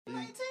He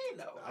 19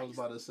 though. I was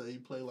about to say he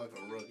played like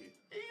a rookie.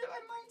 He's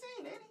like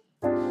 19, ain't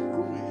he?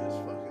 Rui is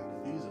fucking.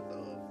 He's a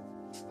dog.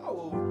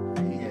 Oh, well,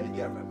 you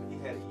gotta remember, he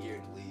had a year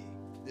in the league.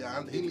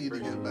 Yeah, he need to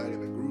get back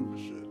in the groove and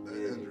shit. That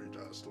injury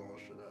tried slowing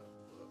shit up.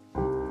 I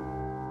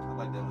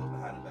like that little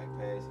behind the back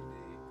pass he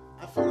did.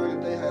 I feel like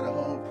if they had a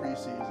whole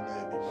preseason,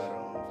 they'd be better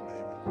off,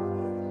 maybe.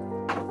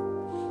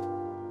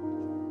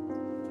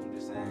 I'm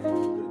just saying,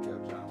 could have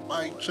kept John.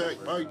 Mic check,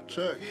 mic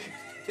check.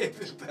 It'd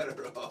been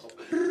better off.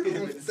 I think we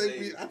would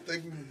be at the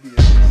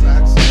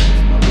exact same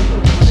spot. They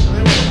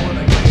would have won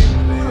that game.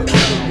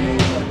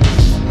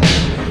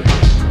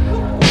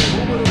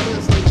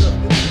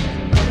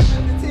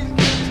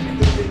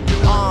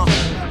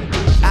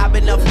 I've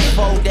been up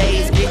for 4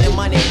 days, getting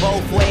money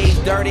both ways,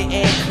 dirty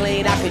and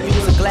clean. I could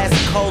use a glass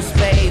of cold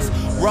spades,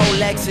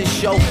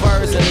 Rolexes,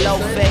 chauffeurs, and low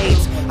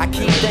fades. I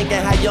keep thinking,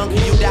 how young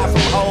can you die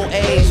from old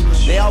age?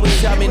 They always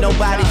tell me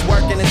nobody's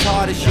working as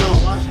hard as you,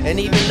 and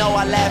even though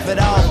I laugh it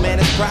off, man,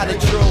 it's probably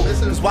true.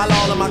 Cause while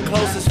all of my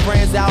closest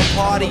friends out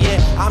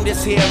partying, I'm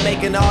just here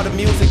making all the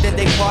music that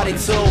they party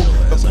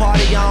to. But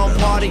party on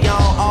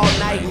all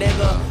night,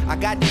 nigga. I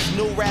got these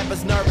new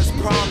rappers nervous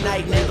prom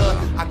night,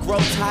 nigga. I grow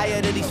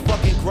tired of these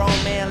fucking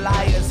grown man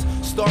liars.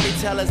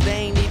 Storytellers, they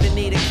ain't even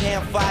need a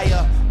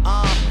campfire.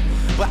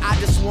 But I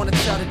just wanna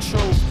tell the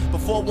truth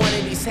before one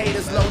of these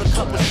haters load a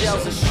couple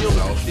shells of shoot.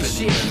 This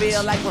shit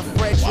feel like when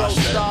Fred drove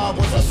Star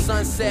was a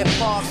Sunset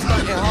Park,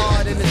 stunting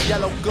hard in this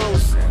yellow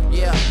goose.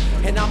 Yeah,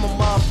 and I'm a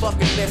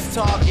motherfucking missed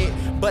target,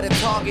 but a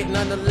target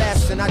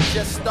nonetheless. And I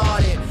just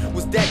started.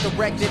 Was that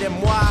directed at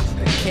moi?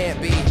 It can't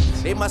be.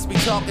 They must be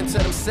talking to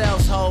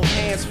themselves, hold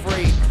hands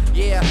free.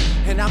 Yeah,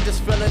 and I'm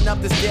just filling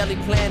up this daily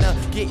planner,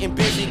 getting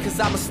busy cause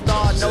I'm a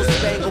star, no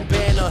spangled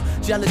banner.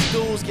 Jealous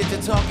dudes get to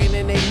talking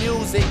in their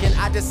music, and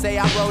I just say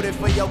I wrote it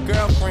for your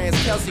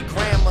girlfriends, Kelsey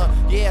Grammer.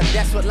 Yeah,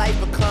 that's what life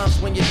becomes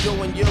when you're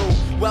doing you.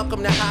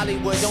 Welcome to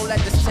Hollywood, don't let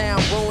this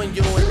town ruin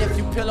you. And if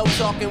you pillow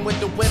talking with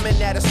the women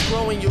that are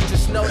screwing you,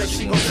 just know that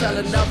she gon' tell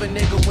another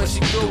nigga when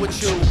she through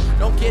with you.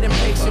 Don't get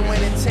impatient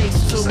when it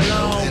takes too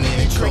long.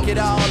 Drink it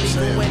all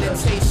even when it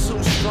tastes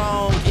too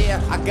strong.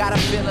 Yeah, I gotta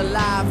feel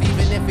alive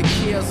even if it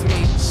kills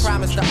me.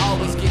 Promise to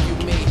always give you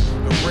me,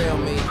 the real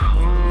me.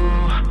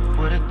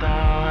 Who would've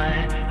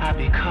thought I'd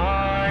be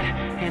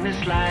caught in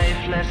this life?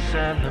 Let's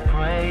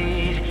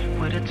celebrate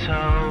with a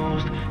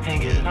toast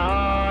and get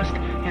lost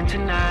in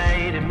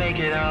tonight and make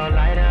it all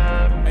light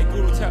up. Hey,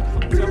 Guru, tell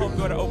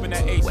homegirl to open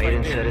that H Wait right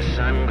until there. the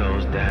sun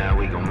goes down,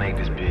 we gon' make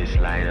this bitch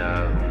light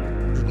up.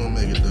 You gonna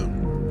make it do?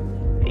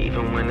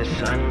 Even when the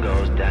sun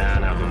goes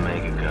down, I'ma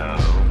make it go.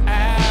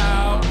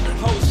 Ow,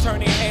 hoes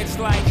turning heads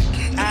like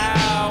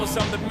ows.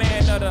 I'm the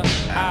man of the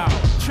ow.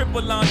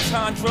 Triple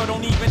entendre,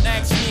 don't even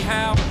ask me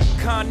how.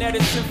 Con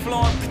Edison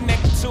flow, I'm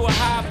connected to a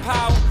high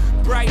power.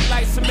 Bright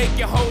lights to make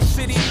your whole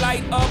city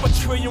light up. A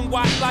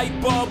trillion-watt light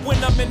bulb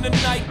when I'm in the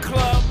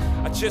nightclub.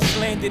 I just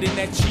landed in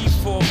that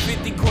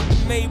G450, caught the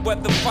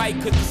Mayweather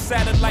fight cause the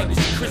satellite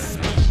was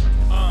crispy.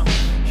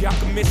 Y'all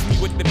can miss me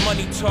with the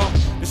money talk.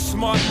 The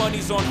smart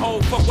money's on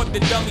hold, fuck what the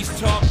dummies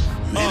talk.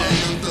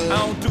 I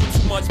don't do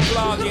too much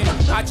blogging.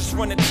 I just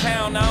run a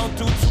town, I don't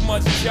do too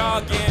much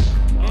jogging.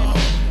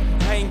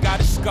 I ain't got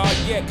a scar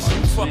yet, cause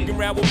you fucking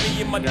around with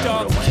me and my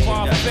dogs is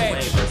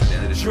far-fetched.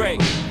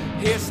 Drake,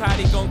 here's how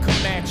they gon'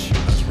 come at you.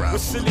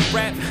 With silly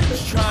rap,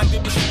 just trying to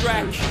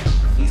distract you.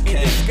 In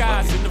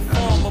disguise, in the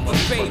form of a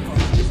favor.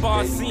 The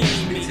bar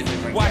seeing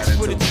me, watch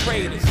for the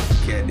traitors.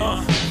 I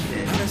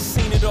done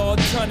seen it all,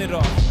 done it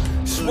all.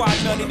 That's why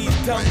none of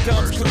these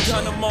dum-dums could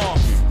done them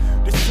off.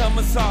 The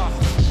summer's ours,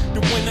 the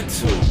winter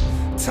too.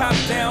 Top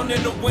down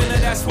in the winter,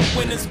 that's what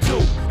winners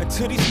do. And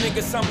to these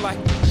niggas, I'm like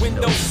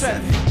Windows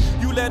 7.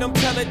 You let them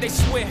tell it, they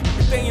swear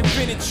that they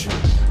invented you.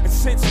 And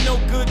since no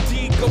good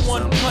deed go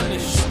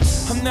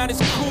unpunished, I'm not as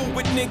cool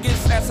with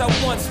niggas as I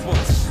once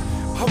was.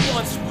 I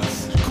once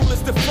was, cool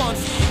as the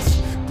funds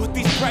was. But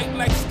these bright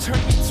lights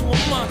turned me to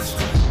a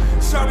monster.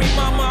 Sorry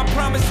mama, I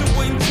promised it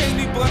wouldn't change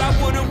me, but I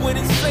would've went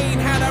insane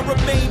had I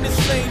remained the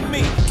same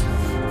me.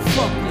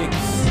 Fuck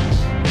niggas,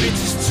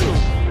 bitches too.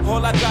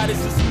 All I got is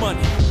this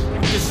money,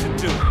 this to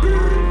do.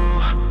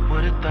 Who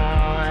would've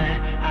thought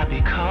I'd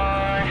be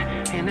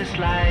caught in this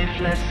life?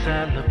 Let's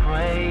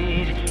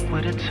celebrate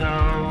with a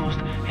toast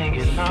and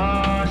get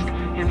lost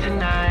in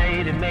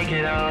tonight and make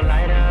it all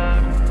light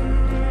up.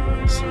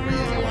 It's the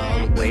reason why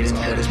all the Wait bitches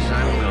until the always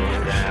sun want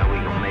goes down, we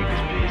gon' make this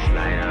bitch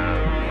light up.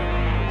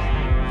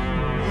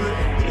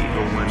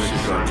 Even when the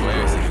sun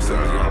goes down.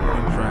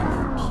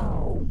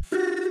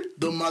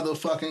 the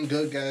motherfucking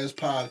Good Guys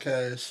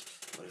podcast.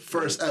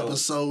 First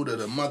episode of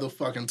the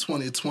motherfucking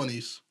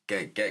 2020s.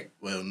 Gang.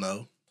 Well,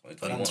 no,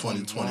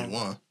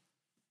 2021.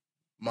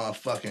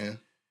 Motherfucking,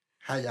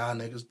 how y'all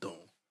niggas doing?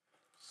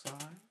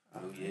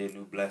 Oh yeah,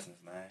 new blessings,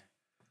 man.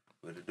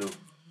 What to do?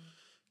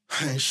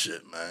 Ain't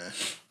shit, man.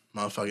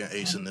 Motherfucking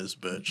ace in this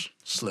bitch,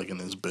 slick in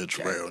this bitch,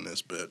 rare in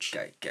this bitch.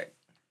 Gang.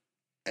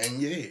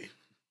 And yeah,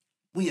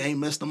 we ain't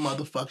missed a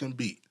motherfucking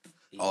beat.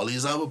 All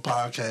these other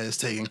podcasts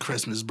taking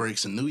Christmas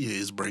breaks and New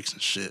Year's breaks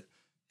and shit,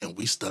 and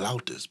we still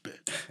out this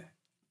bitch.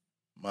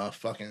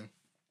 Motherfucking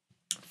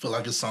feel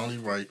like it's only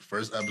right.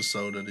 First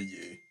episode of the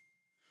year.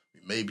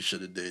 We maybe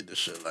should have did this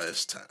shit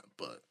last time,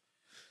 but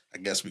I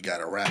guess we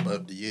gotta wrap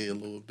up the year a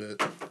little bit.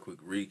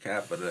 Quick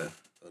recap of the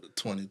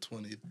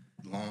 2020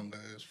 long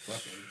ass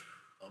fucking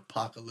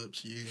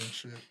apocalypse year and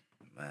shit.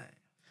 man.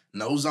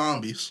 No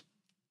zombies.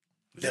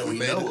 That we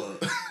know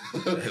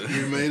of.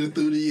 You made it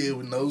through the year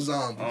with no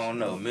zombies. I don't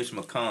know. Mitch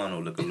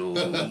McConnell look a little.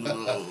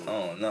 I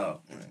don't know.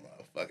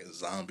 Fucking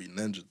zombie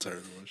Ninja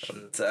Turtle and shit.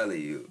 I'm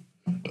telling you.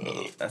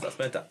 That's I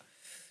spent time.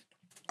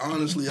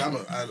 Honestly,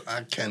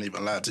 I can't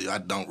even lie to you. I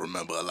don't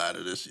remember a lot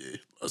of this year,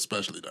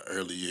 especially the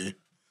early year.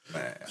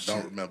 Man, I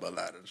don't remember a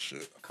lot of the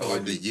shit. I feel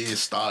like the year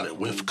started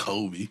with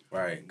Kobe.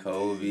 right.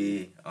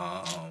 Kobe.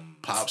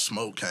 Pop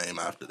Smoke came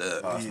after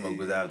that. Pop Smoke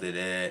was after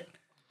that.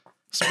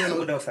 Spin-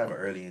 What else happened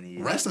early in the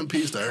year? Rest in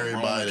peace to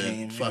everybody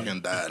came in. that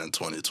fucking died in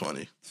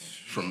 2020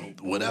 from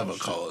whatever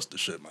caused the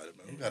shit might have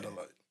been. We gotta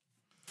like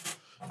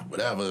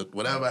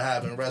whatever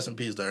happened. Rest in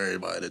peace to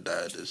everybody that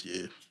died this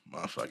year.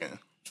 Motherfucking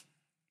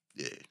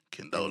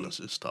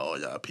condolences to all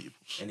y'all people.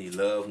 Any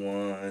loved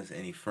ones,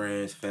 any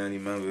friends, family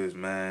members,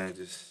 man,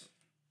 just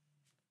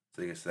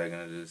take a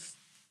second to just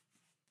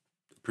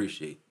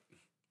appreciate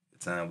the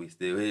time we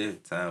still here, the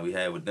time we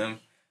had with them,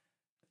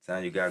 the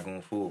time you got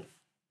going forward.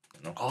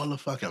 You know? All the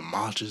fucking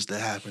marches that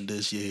happened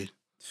this year,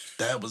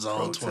 that was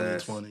all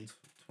Protests. 2020.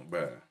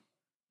 Bruh.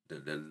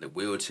 The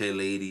wheelchair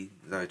lady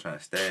is already trying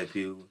to stab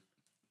people.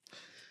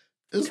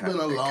 It's been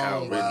a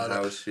long ride.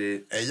 House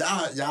shit. And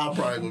y'all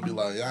probably would be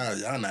like,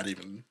 y'all not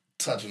even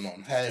touching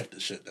on half the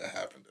shit that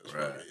happened this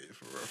Right. year,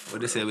 for real.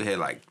 But they said we had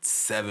like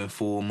 7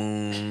 full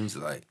moons.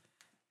 Like,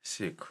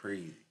 shit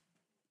crazy.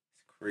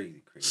 It's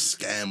crazy.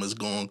 Scammers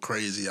going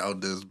crazy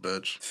out this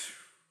bitch.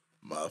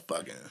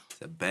 Motherfucking.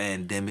 It's a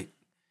pandemic.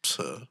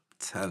 Tuh.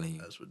 Telling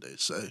you. That's what they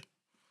say.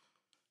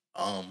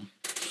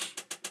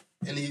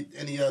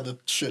 Any other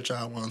shit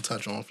y'all want to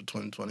touch on for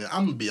 2020?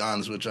 I'm gonna be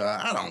honest with y'all.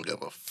 I don't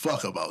give a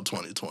fuck about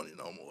 2020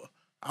 no more.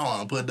 I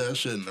want to put that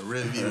shit in the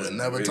review and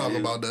never talk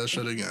about that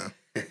shit again.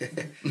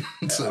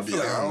 To be honest,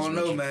 I don't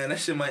know, with you. man. That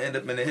shit might end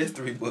up in the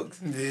history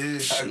books. Yeah.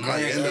 It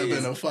might end up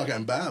in a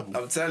fucking Bible.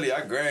 I'm telling you,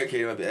 our grand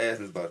came up and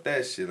asked us about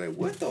that shit. Like,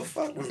 what the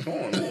fuck was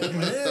going on,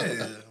 man?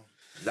 Yeah.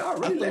 Y'all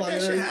really let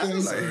that shit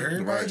happen? Like,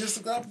 Everybody just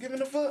stopped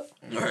giving a fuck.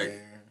 Right.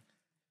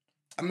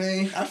 I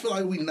mean, I feel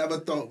like we never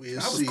thought we'd I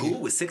was see. cool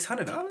with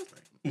 $600.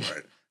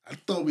 Right. I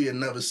thought we'd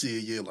never see a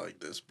year like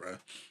this, bro.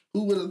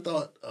 Who would have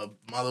thought a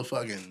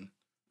motherfucking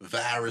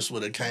virus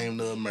would have came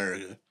to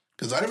America?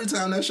 Because every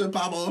time that shit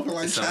pop off in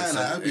like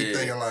China, I be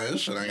thinking like,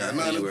 this shit ain't got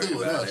nothing to do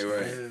with us.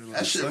 Right.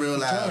 That shit real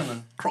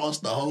life across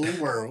the whole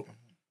world.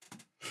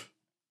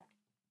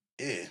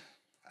 Yeah.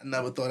 I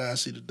never thought I'd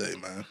see the day,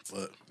 man.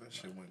 But That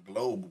shit went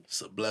global.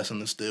 it's a blessing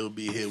to still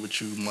be here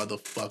with you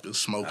motherfuckers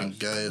smoking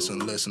gas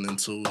and listening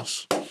to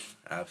us.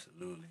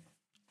 Absolutely.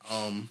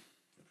 Um,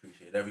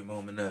 Appreciate every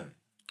moment of it.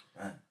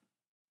 Man.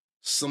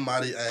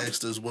 Somebody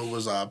asked us what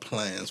was our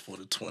plans for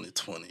the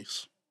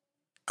 2020s.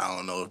 I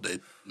don't know if they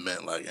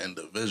meant like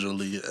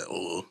individually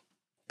or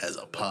as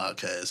a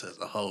podcast as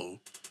a whole,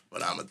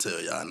 but I'm going to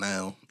tell y'all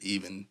now,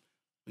 even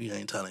we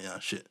ain't telling y'all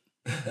shit.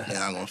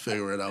 Y'all gonna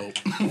figure it out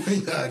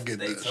when y'all get Stay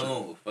that shit.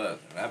 tuned. Fuck.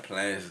 Our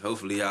plans,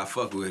 hopefully y'all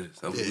fuck with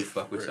us. Hopefully we Yeah,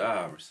 fuck with right.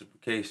 y'all.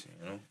 Reciprocation,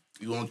 you know?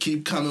 You gonna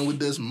keep coming with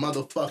this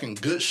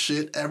motherfucking good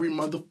shit every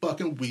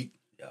motherfucking week.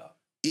 Yeah.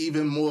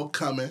 Even more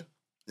coming.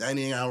 Y'all ain't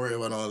even gotta worry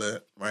about all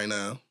that right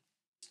now.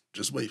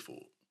 Just wait for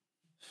it.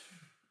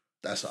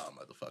 That's our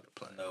motherfucking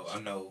plan.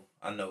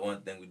 I know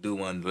one thing we do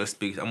want to do. Let's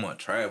speak. I want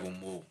to travel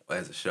more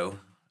as a show. You know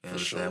what I'm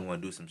saying? I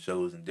want to do some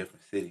shows in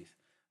different cities.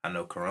 I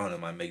know Corona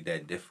might make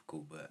that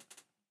difficult, but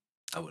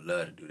I would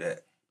love to do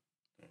that.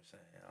 You know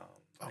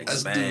what I'm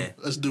saying?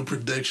 Let's do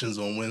predictions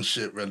on when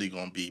shit really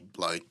gonna be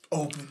like.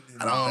 Open.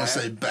 I don't want to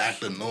say back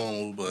to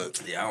normal,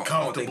 but Yeah, I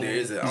don't think there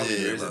is a, I don't think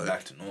Yeah, there is a like-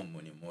 back to normal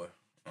anymore.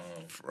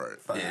 right.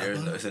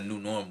 Yeah, it's a new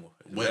normal.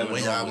 It's When never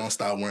y'all normal. gonna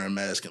start wearing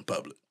masks in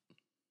public?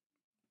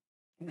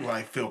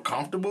 Like, feel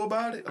comfortable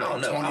about it? I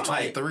don't know.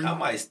 2023? I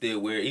might still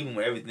wear, even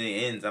when everything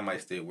ends, I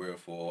might still wear it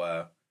for a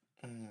while.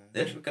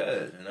 That's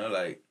because, you know,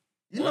 like,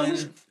 You know,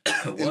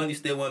 one, you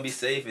still want to be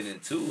safe, and then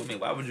two, I mean,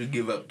 why would you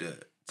give up the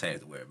chance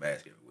to wear a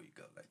mask everywhere you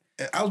go?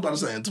 Like, I was about to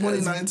say, in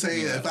 2019,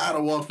 Yeah. if I'd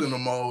have walked in the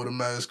mall with a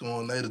mask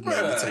on, they'd have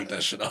made me take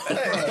that shit off.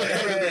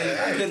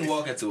 I couldn't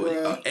walk into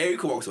a. You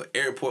can walk to an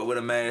airport with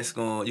a mask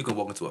on. You can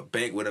walk into a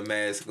bank with a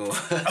mask on.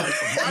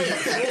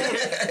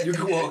 You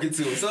can walk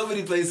into so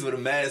many places with a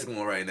mask on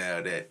right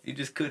now that you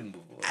just couldn't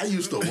before. I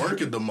used to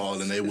work at the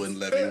mall and they wouldn't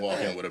let me walk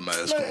in with a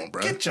mask on,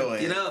 bro. Get your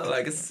ass. You know,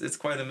 like it's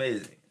quite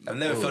amazing. I've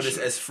never felt this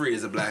as free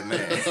as a black man.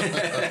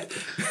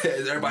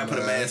 Everybody put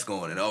a mask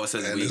on, and all of a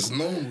sudden And it's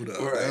normal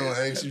though. Right. They don't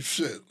ask you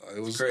shit. Like,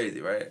 it was crazy,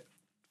 right?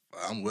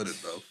 I'm with it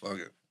though. Fuck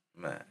it.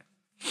 Man.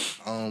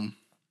 Um,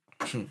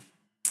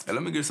 Hey,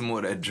 let me get some more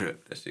of that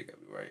drip. That shit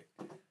got me right.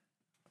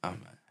 Oh, man.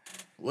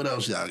 what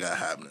else y'all got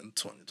happening in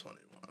 2021,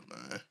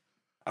 man?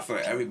 I feel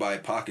like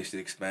everybody's pocket should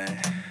expand.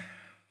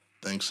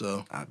 Think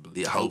so? I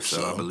hope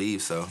so. I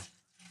believe so.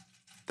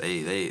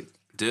 They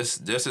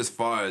just as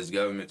far as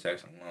government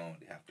checks alone,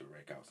 they have to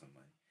rake out some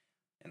money.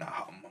 And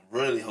I'm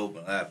really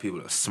hoping a lot of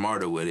people are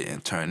smarter with it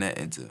and turn that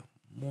into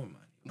more money.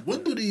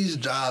 What do these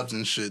jobs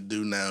and shit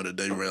do now that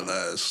they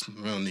realize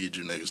we don't need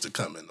you niggas to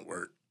come into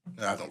work?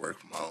 I can work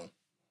from home.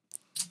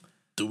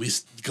 Do we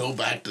go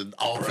back to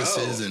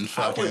offices and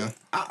fucking?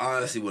 I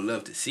honestly would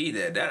love to see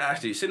that. That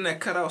actually, shouldn't that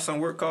cut out some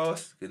work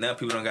costs? Because now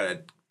people don't got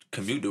to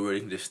commute to where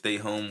they can just stay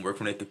home, work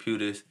from their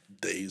computers.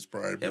 Days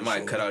probably. It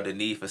might cut out the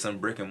need for some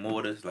brick and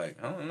mortars.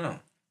 Like, I don't know.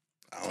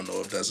 I don't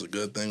know if that's a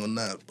good thing or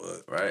not,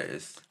 but right,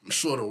 it's I'm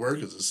sure the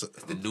workers is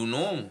the new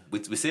normal.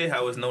 We said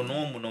how it's no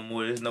normal no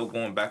more. There's no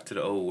going back to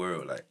the old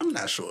world. Like, I'm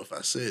not sure if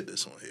I said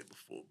this on here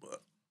before,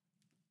 but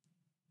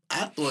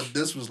I thought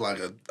this was like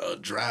a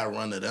dry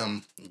run of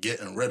them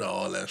getting rid of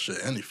all that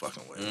shit any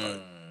fucking way.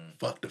 Like,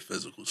 fuck the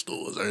physical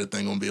stores.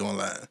 Everything gonna be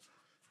online.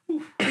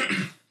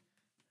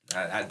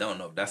 I don't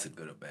know if that's a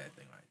good or bad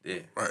thing right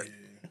there. Right.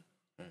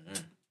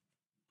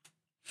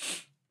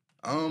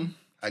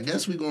 I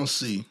guess we're gonna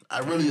see. I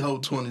really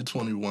hope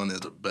 2021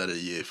 is a better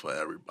year for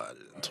everybody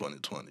than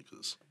 2020,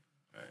 because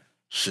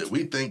shit,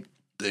 we think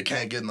they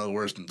can't get no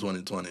worse than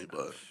 2020,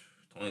 but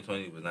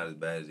 2020 was not as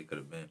bad as it could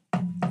have been.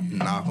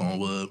 Knock on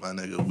wood, my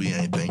nigga.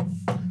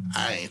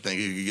 I ain't think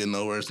it could get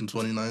no worse than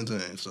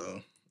 2019.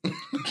 So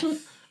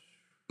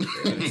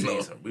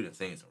we done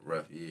seen some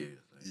rough years.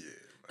 Like,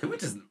 can we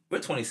just? We're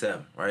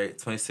 27, right?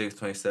 26,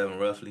 27,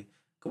 roughly.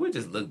 Can we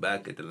just look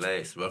back at the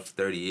last rough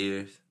 30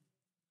 years?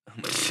 How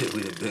much shit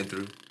we done been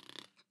through?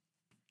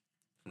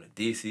 From the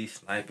DC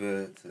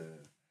sniper to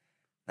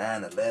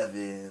 9/11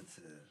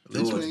 to at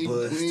least we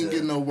ain't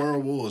getting no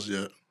world wars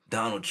yet.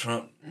 Donald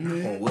Trump.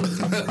 On wood.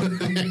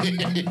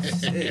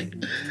 Shit.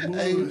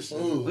 Hey, we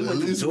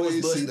went through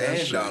George Bush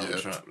and Donald yet.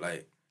 Trump.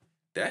 Like,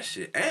 that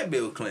shit. And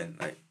Bill Clinton.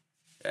 Like,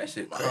 that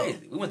shit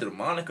crazy. We went to the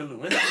Monica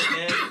Lewinsky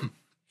scandal.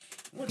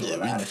 We went through a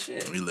lot of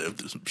shit. We lived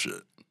through some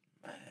shit.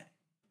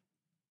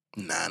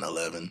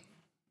 9/11.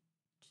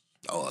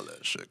 All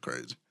that shit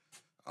crazy.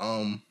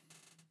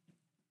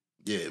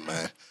 Yeah,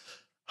 man.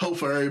 Hope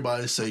for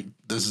everybody's sake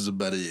this is a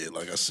better year,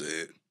 like I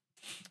said.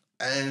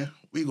 And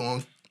we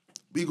gonna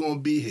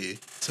be here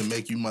to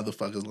make you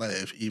motherfuckers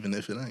laugh, even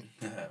if it ain't.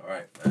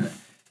 Right, man.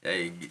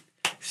 Hey,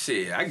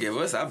 shit, I give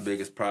us our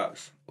biggest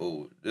props.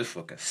 Oh, this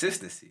for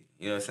consistency.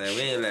 You know what I'm saying?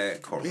 We ain't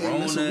let Corona. We ain't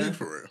miss a week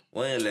for real.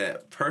 We ain't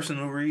let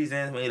personal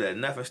reasons. We ain't let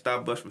nothing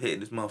stop us from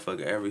hitting this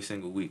motherfucker every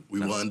single week.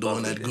 We wasn't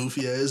doing that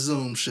goofy ass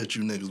Zoom shit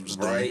you niggas was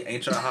doing. Right?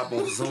 Ain't trying to hop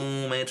on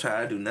Zoom. Ain't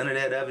trying to do none of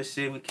that other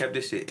shit. We kept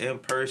this shit in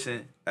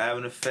person,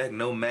 having effect,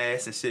 no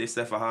masks and shit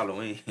except for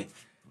Halloween.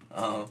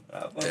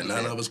 And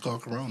none of us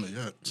caught Corona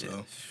yet,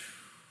 so.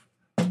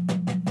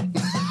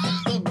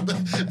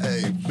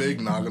 Hey,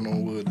 big knocking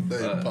on wood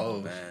today,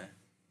 pause. Man.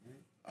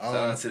 Shout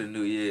out to the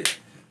new year.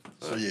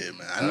 So yeah,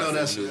 man. I know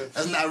that's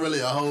not really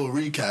a whole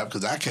recap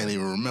because I can't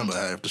even remember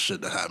half the shit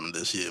that happened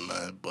this year,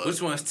 man. But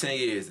which one's 10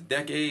 years? A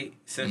decade?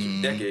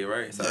 Century? Decade,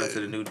 right? Shout out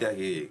to the new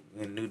decade.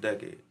 In the new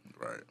decade.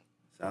 Right.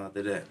 Shout out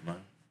to that,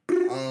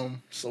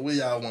 man. So where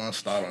y'all want to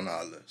start on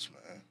our list,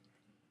 man?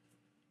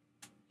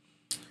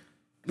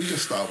 We can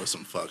start with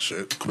some fuck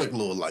shit. Quick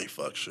little light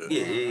fuck shit.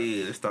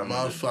 Yeah. Let's start.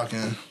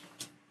 Motherfucking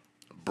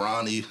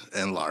Bronny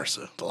and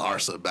Larsa.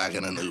 Larsa back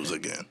in the news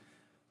again.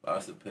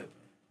 Larsa Pippen.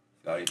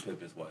 Scottie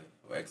Pippen's wife.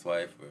 Or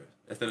ex-wife. Or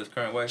is that his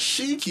current wife?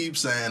 She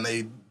keeps saying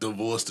they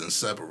divorced and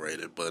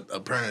separated, but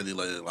apparently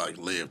they like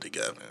live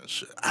together and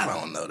shit. I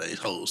don't know their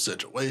whole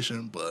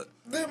situation, but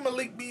Then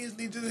Malik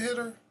Beasley just hit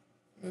her.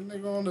 And they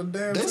go on the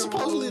damn. they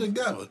supposedly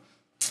together.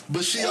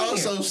 But she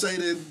also say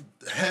that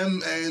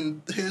him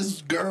and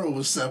his girl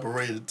was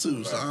separated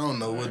too, so I don't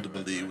know what to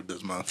believe with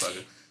this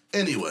motherfucker.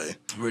 Anyway,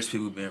 Rich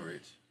people being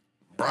rich.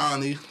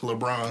 Bronny,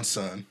 LeBron's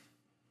son,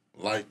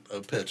 liked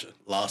a picture,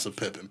 lost a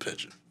Pippen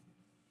picture.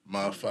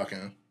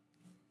 Motherfucking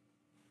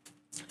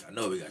I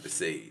know we got the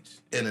sage.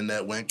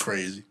 internet went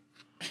crazy,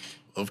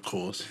 of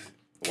course.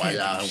 Why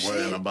y'all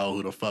worrying about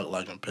who the fuck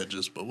liking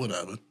pictures, but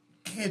whatever.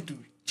 Can't do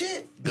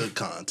shit. Good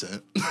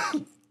content.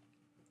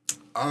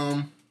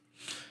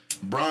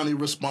 Bronny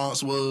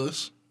response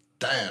was,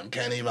 damn,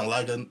 can't even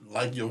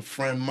like your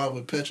friend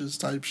mother pictures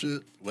type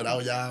shit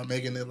without y'all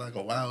making it like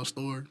a wild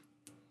story.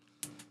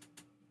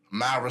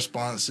 My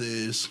response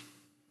is,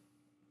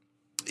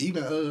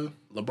 even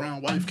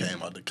LeBron's wife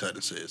came out the cut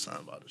and said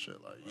something about the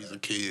shit. Like, he's a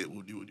kid,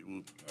 woody.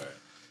 Right.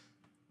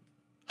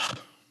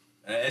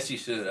 And as she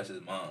should, that's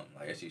his mom.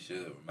 Like, as she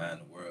should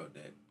remind the world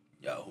that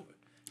y'all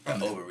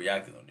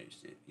overreacted on this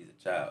shit. He's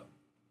a child.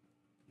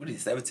 What is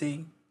he,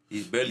 17?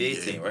 He's barely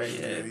 18, right?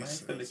 Yeah, man.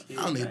 Still a kid,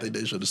 I don't even think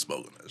they should have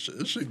spoken that shit.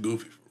 This shit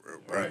goofy for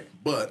real, bro. Right.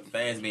 But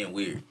fans being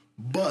weird.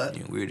 But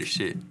Being weird as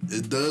shit.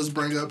 it does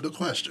bring up the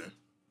question: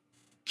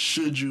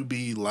 should you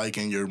be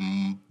liking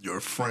your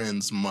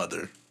friend's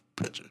mother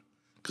picture?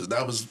 Because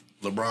that was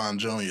LeBron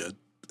Jr.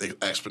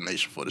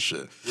 explanation for the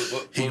shit.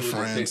 What He was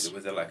friends. the picture?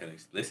 Was it like an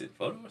explicit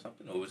photo or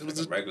something? Or was It it was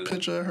like a regular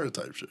picture of her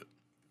type shit.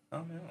 I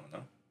don't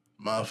know.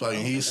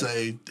 Motherfucking, he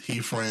say he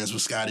friends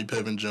with Scottie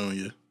Pippen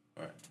Jr.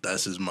 Right.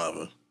 That's his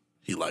mother.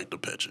 He liked the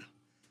picture.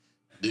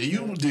 Do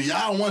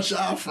y'all want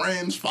y'all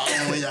friends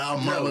following y'all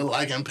mother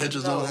liking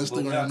pictures on But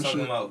we're Instagram not and talking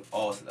shit? about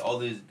all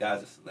these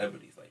guys are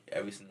celebrities. Like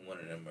every single one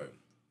of them are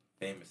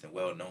famous and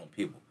well-known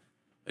people.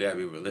 We gotta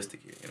be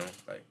realistic here, you know?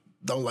 Like,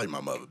 Don't like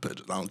my mother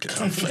pictures. I don't care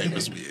how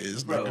famous we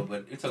is, bro, nigga.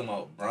 but you're talking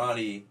about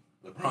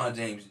LeBron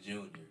James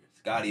Jr.,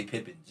 Scottie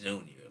Pippen Jr.,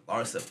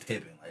 Larsa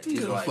Pippen. Like,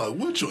 Give a fuck.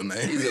 What's your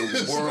name? He's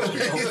a world.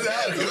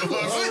 Exactly.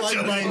 I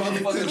don't like my mother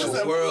pictures.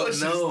 Motherfucking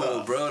world.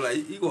 No, bro.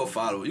 Like, you gonna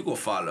follow.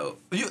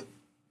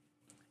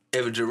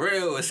 If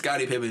Jarrell is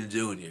Scottie Pippen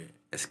Jr.,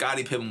 and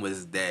Scottie Pippen was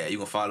his dad, you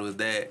gonna follow his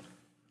dad?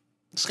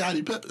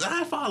 Scottie Pippen.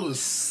 I follow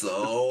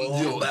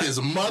his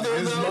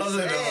mother.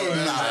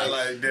 Nah,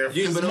 like they're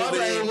You been over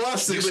there. ain't won You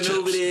six been chips.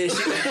 over there.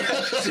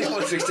 She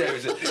won 6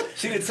 championships.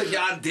 She done took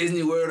y'all to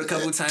Disney World a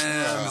couple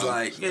times.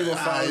 Like, you ain't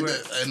gonna follow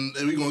her.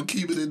 And we gonna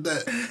keep it at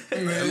that.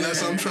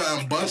 Unless I'm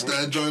trying to bust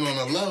that joint on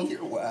the low.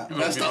 Wow.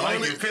 That's the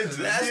only. pictures.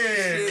 That's the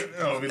shit.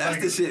 Oh,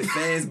 That's the shit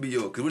fans be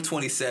on. Cause we're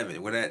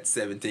 27. We're not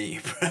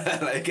 17, bro.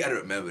 Like, you gotta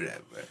remember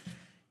that, bro.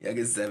 Y'all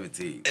get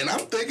 17. And I'm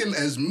thinking,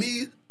 as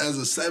me as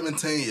a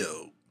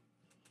 17-year-old,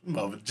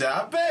 Mother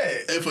job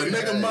bad. if a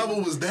nigga mother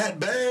was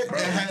that bad and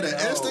had an No,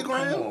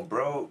 Instagram, Come on,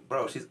 bro.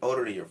 Bro, she's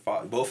older than your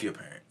father. Both your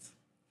parents.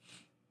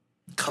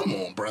 come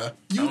on, bruh.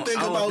 You I think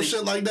don't about think-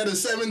 shit like that at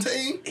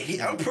 17?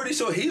 I'm pretty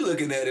sure he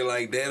looking at it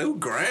like that. Who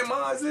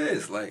grandma's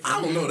this? Like,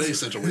 I don't know their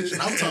situation.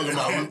 I'm talking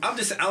about. I'm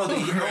just. I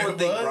don't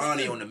think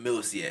Ronnie on the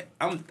mills yet.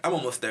 I'm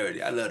almost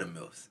 30. I love the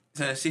mills.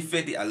 So she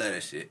 50. I love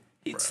that shit.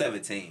 He's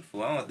 17.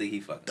 Fool. I don't think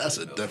he fucking. That's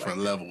a milf different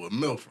like level of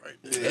MILF right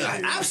there.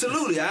 that.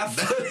 Absolutely, I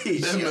fully.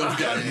 That MILF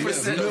got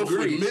 100% MILF agree.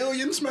 with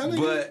millions, man.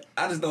 But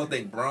I just don't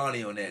think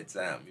Bronny on that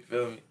time. You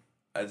feel me?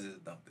 I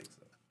just don't think so.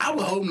 I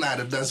would hope not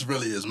if that's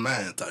really his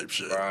man type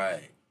shit.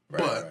 Right.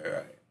 Right.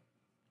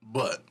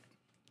 But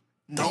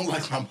don't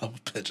like my mother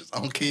pictures. I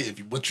don't care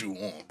what you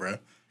want, bruh.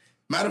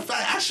 Matter of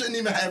fact, I shouldn't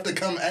even have to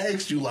come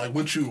ask you like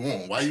what you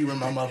want. Why you and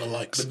my mother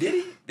likes? But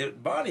did he?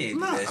 Bonnie ain't do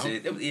Nah. that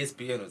shit. It was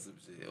ESPN or some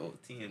shit. Or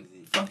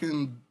TMZ.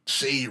 Fucking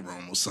Shade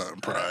Room or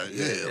something, probably.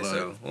 Yeah, like,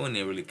 So we wouldn't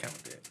even really count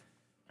that.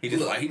 He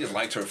just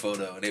liked her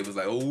photo and they was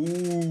like,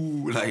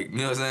 ooh, like, you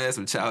know what I'm saying?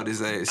 Some childish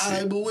ass all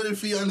shit. right, but what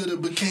if he under the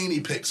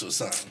bikini pics or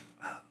something?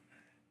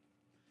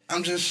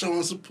 I'm just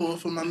showing support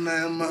for my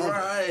man, mom.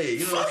 Right. You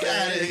know Fuck what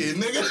I'm out of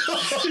saying? here,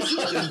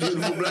 nigga.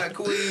 Beautiful black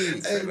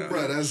queen. Hey,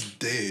 bro, that's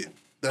dead.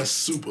 That's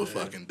super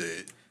fucking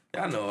dead.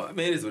 I know. I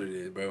mean, it is what it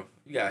is, bro.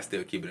 You gotta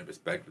still keep it in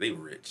perspective. They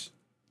rich.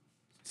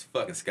 It's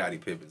fucking Scottie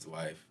Pippen's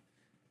wife.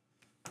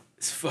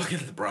 It's fucking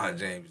LeBron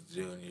James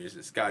Jr.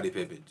 It's Scottie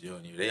Pippen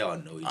Jr. They all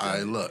know each All right,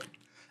 other. look.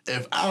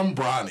 If I'm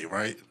Bronny,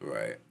 right?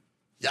 Right.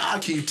 Y'all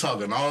keep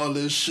talking all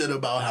this shit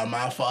about how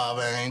my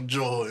father ain't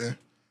Jordan,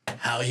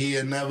 how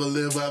he'll never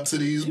live up to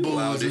these You wild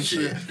bulls and as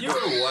shit. shit. You're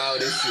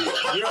wild as shit.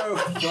 You're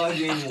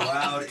fucking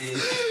wild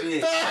as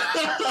shit.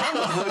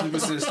 I'm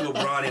 100% sure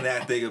Bronny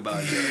not thinking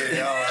about that.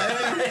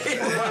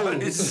 You're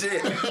wild as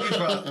shit.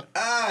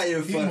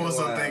 You're He fucking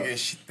also wild.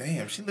 thinking,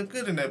 damn, she look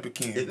good in that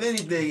bikini. If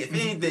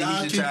anything,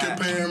 Y'all you should keep try.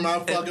 comparing my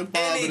fucking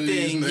father to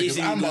these Anything, you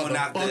should niggas. I'm be going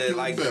about to after fuck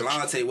like you, bitch.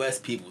 Delonte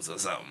West Peoples or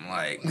something.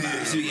 Like, you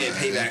should be getting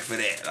payback for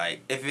that.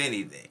 Like, if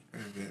anything.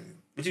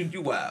 But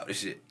you wild as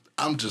shit.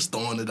 I'm just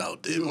throwing it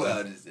out there, You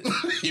wild man. as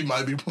shit. He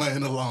might be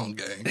playing a long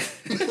game.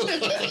 You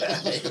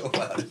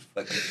wild as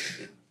fucking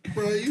shit.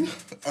 Bro, you...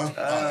 all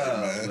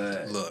right, man.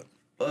 man. Look,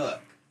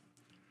 Fuck.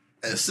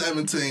 at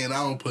 17, I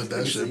don't put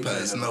that shit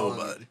past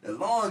nobody. The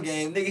long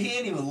game, nigga, he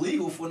ain't even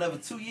legal for another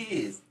 2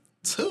 years.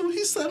 2,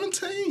 he's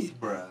 17.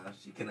 Bruh,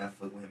 she cannot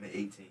fuck with him at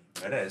 18.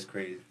 Bruh, that is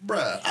crazy.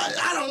 Bruh,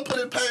 I don't put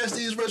it past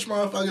these rich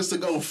motherfuckers to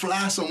go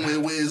fly somewhere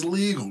where it's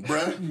legal,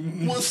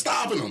 bruh. What's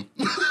stopping them?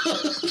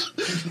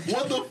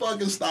 What the fuck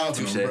is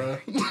stopping Touche. them,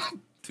 bruh?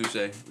 Touche.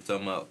 We're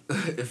talking about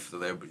if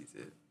celebrities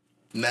did.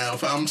 Now,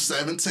 if I'm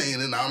 17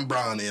 and I'm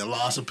Bronny and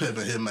Larsa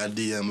Pippen hit my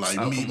DM like,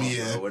 Oh, meet come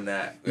me on, bro. in... We're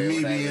not.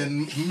 Meet me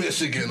in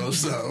Michigan or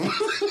something.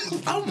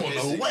 I'm on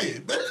the way.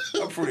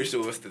 I'm pretty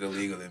sure it's still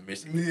illegal in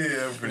Michigan.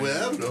 Yeah, pretty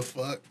Wherever much. the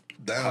fuck.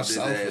 Down Pop his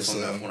south or ass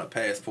something. on a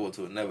passport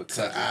to another To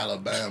country.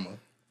 Alabama.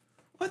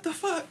 What the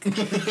fuck?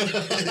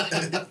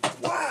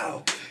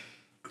 Wow.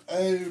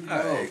 Hey, All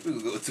bro. right, we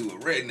could go to a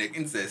redneck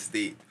incest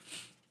state.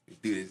 We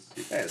do this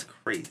shit. That's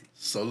crazy.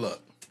 So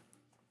look.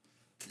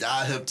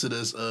 Y'all hip to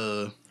this,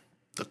 the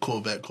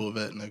Corvette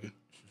nigga?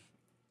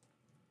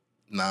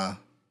 Nah.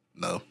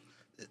 No.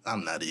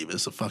 I'm not even.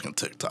 It's a fucking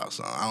TikTok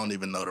song. I don't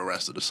even know the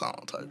rest of the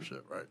song type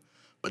shit, right?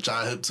 But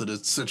y'all hip to the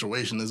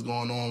situation that's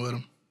going on with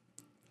him?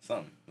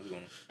 Something. What's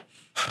going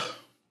on?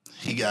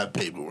 He got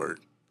paperwork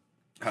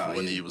Oh,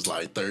 when yeah. he was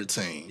like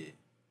 13. Yeah.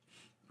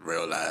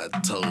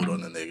 Realized told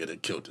on the nigga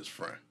that killed his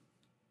friend.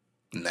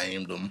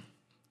 Named him.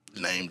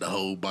 Named a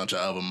whole bunch of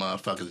other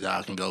motherfuckers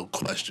y'all can go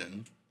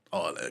question.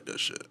 All that good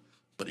shit.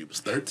 But he was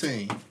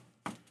 13.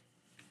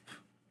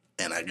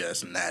 And I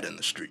guess not in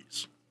the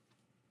streets.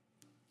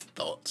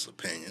 Thoughts,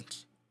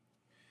 opinions.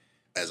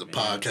 As a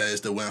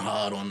podcast that went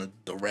hard on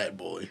the Rat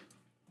Boy,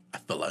 I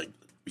feel like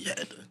we had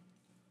to.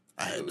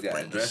 I had We to gotta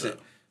bring address this it.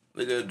 up.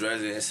 We gotta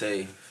address it and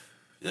say,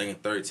 young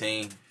and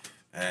 13,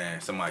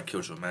 and somebody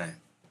killed your man.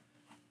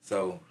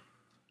 So,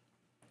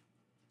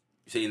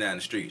 you say you're not in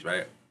the streets,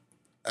 right?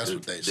 That's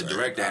what they say. The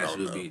direct I answer don't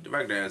would know. be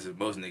direct answer.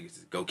 Most niggas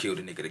is go kill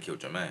the nigga that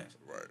killed your man.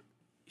 Right.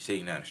 You see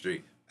him down the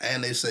street.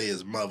 And they say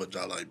his mother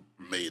just like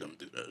made him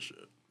do that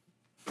shit.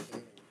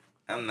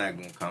 I'm not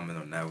gonna comment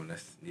on that one.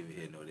 That's neither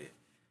here nor there.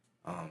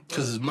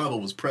 Because his mother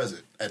was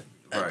present at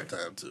Right. the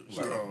time too.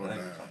 Right. Oh, I'm not nah.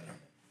 gonna comment on that.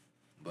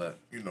 But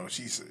You know,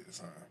 she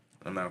says, huh?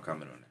 I'm not gonna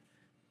comment on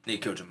that.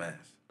 Nigga killed your man.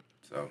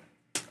 So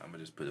I'm gonna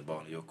just put the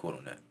ball in your court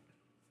on that.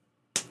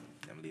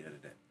 I'm gonna leave that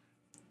at that.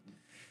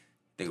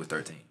 I think it was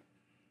 13.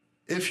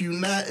 If you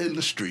not in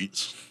the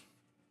streets,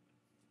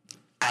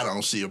 I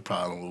don't see a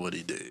problem with what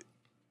he did.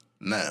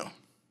 Now,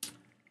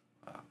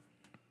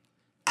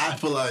 I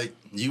feel like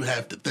you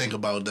have to think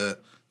about that.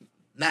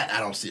 I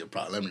don't see a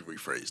problem. Let me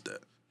rephrase that.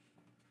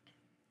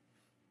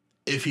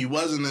 If he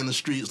wasn't in the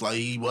streets, like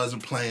he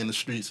wasn't playing the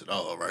streets at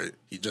all, right?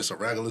 He's just a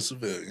regular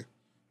civilian.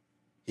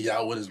 He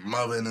out with his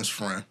mother and his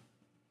friend.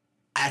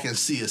 I can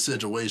see a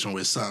situation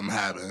where something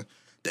happened.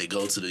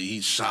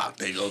 He's shocked.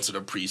 They go to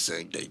the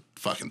precinct. They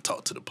fucking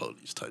talk to the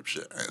police type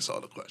shit. Answer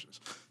all the questions.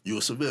 You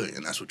a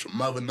civilian. That's what your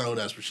mother know.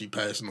 That's what she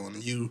passing on to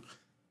you.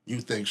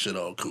 You think shit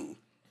all cool.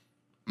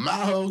 My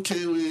whole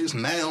kill is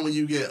now when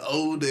you get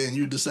older and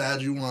you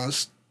decide you want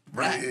to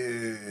rap,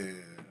 Yeah.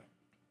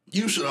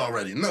 you should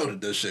already know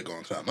that this shit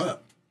gonna come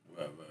up.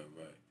 Right.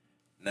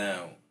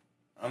 Now,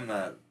 I'm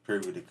not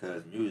privy to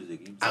Cuz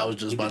music. I was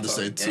just about to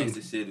say, too.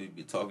 Gangsta shit, we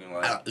be talking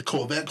like. The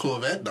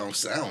Corvette don't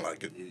sound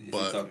like it, Is he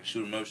but talking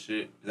shoot 'em up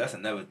shit? That's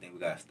another thing we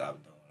gotta stop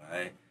doing,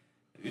 alright?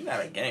 If you're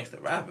not a gangster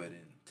rapper, then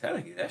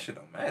telling you that shit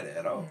don't matter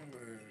at all.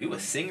 You a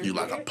singer? you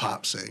like a nigga?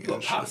 pop singer. You a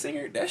and pop shit.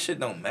 singer? That shit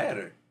don't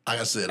matter. Like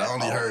I said, I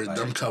only Oh, heard like-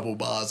 them couple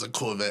bars of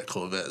Corvette,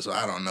 so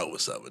I don't know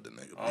what's up with the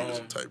nigga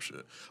music type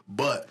shit.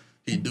 But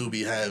he do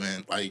be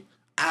having, like,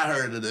 I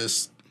heard of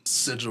this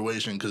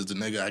situation because the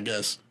nigga, I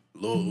guess,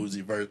 Lil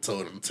Uzi Vert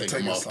told him to take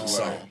him a off the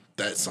song. song.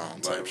 That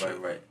song type shit.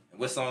 Right.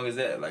 What song is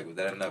that? Like, was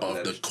that enough?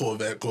 Off the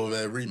Corvette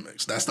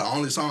remix. That's the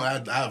only song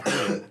I've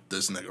heard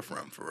this nigga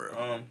from, for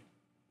real.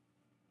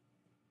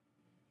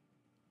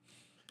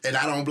 And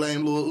I don't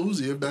blame Lil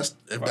Uzi if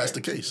that's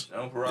the case.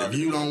 If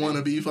you don't want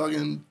to be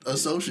fucking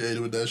associated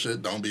with that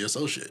shit, don't be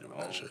associated with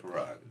that shit.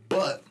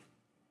 But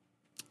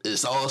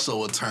it's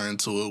also a turn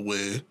to it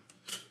where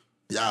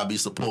y'all be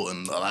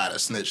supporting a lot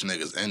of snitch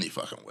niggas any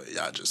fucking way.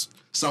 Y'all just,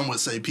 some would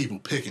say people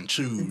pick and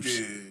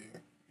choose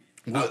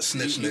what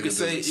snitch you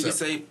niggas You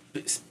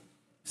can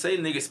say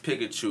niggas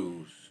pick and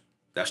choose.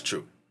 That's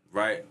true,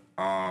 right?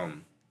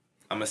 I'm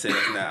gonna say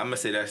that's not. I'm gonna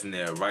say that's in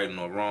there, right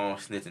or wrong.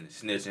 Snitching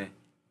is snitching.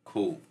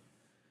 Cool.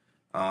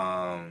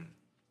 When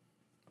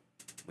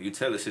you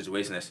tell a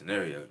situation, that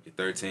scenario, you're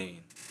 13,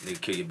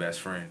 nigga kill your best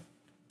friend,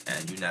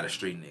 and you're not a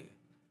street nigga.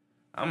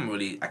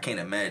 I can't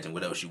imagine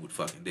what else you would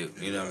fucking do.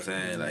 You know what I'm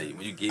saying? Like,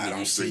 when you get I don't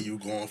see street, you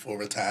going for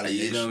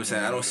retaliation. you know what I'm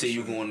saying? I don't see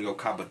you going to go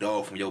cop a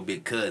dog from your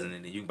big cousin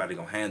and then you about to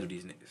go handle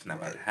these niggas. It's not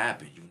about to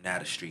happen. You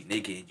not a street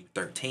nigga and you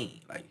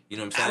 13. Like, you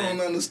know what I'm I saying?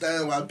 don't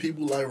understand why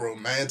people like But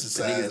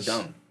romanticize. niggas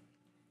dumb.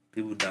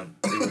 People dumb.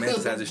 They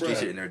romanticize the street Bruh.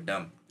 shit and they're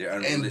dumb. They're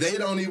And unrealistic. they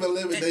don't even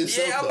live it themselves.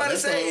 Yeah, I'm about to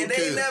That's the say, whole and they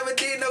kill. never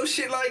did no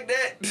shit like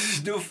that.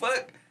 The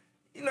fuck?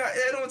 You know,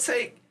 it don't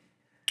take...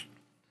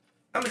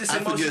 I'm just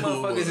saying, I most forget who it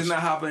motherfuckers was. is not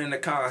hopping in the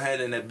car and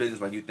handling that business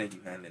like you think you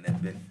handling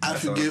that business. I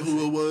That's all forget I'm who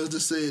saying. it was that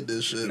said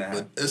this shit, Nah.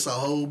 but it's a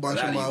whole bunch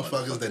A of lot of you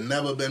motherfuckers that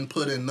never been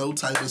put in no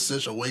type of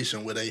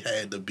situation where they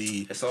had to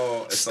be It's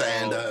all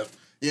stand up.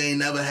 You ain't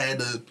never had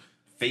to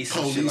face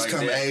some shit police like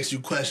come that. ask you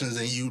questions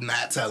and you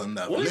not tell them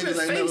nothing. Well,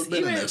 Niggas ain't never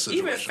been in that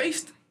situation. even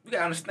faced, you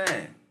gotta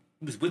understand,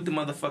 you was with the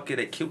motherfucker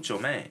that killed your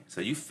man. So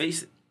you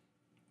face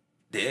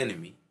the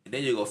enemy, and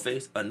then you go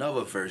face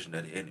another version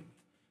of the enemy.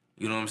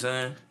 You know what I'm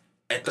saying?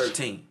 At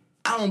 13.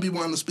 I don't be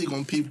wanting to speak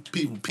on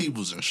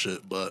peoples and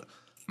shit, but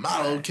my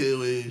whole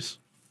kill is,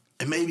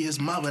 and maybe his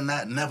mother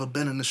never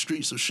been in the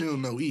streets, so she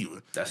don't know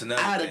either. That's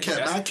another I'd thing. have kept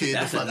That's- my kid the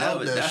that's fuck out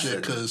another- that that's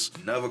shit, because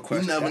another you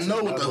question. never That's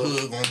know what the another-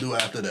 hood gonna do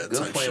after that Good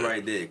type point shit.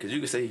 right there, because you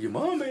can say your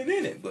mom ain't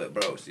in it, but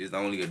bro, she's the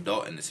only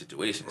adult in the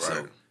situation. So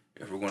Right.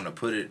 if we're gonna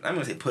put it, I'm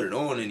gonna say put it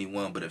on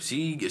anyone, but if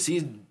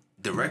she's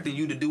directing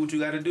you to do what you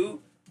gotta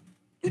do,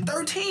 you're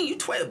 13, you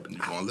 12. You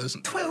gonna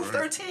listen to 12, it, right?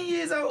 13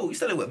 years old. You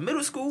started with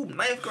middle school,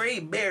 9th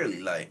grade,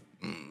 barely. Like,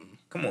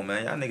 come on,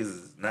 man. Y'all niggas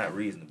is not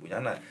reasonable.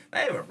 Y'all not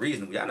even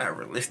reasonable. Y'all not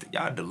realistic.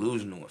 Y'all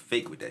delusional and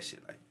fake with that shit.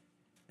 Like,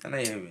 y'all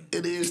ain't even.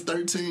 It is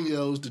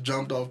 13-year-olds that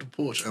jumped off the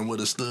porch and would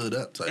have stood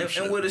up type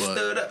shit. And would have but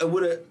stood up, and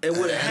would have that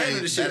handled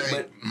the ain't- shit. that But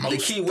ain't the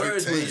most key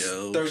words was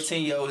 13-year-olds.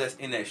 13-year-olds that's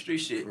in that street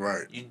shit.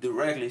 Right. You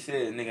directly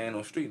said nigga ain't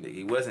no street nigga.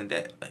 He wasn't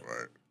that. Like,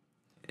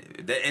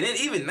 Right. that. And then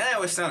even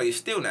now it sounds like he's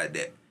still not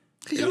that.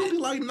 He only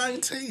like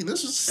 19.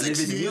 This was And if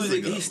 6 it's years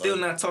music, ago. he's still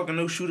like, not talking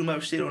no shoot 'em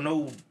up shit or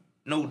no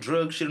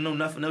drug shit or no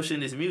nothing, no shit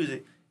in his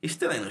music. He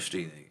still ain't no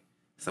street nigga.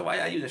 So why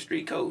y'all using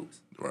street codes?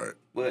 Right.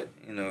 But,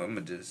 you know, I'm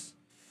going to just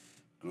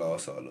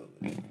gloss all over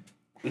it.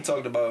 We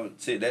talked about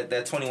shit,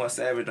 that 21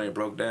 Savage thing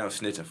broke down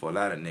snitching for a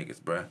lot of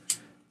niggas, bruh.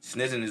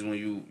 Snitching is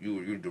when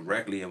you're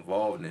directly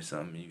involved in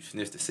something and you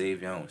snitch to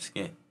save your own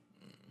skin.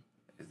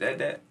 Is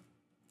that?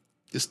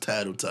 It's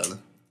tattletailing,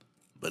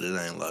 but it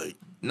ain't like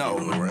No,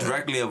 You a rat.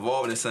 directly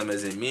involved in something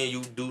as in me and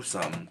you do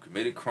something,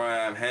 committed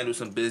crime, handle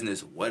some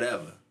business,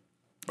 whatever.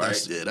 Right?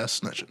 That's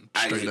snitching.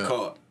 I Straight get up.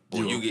 caught.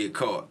 Or you get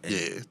caught. And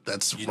Yeah,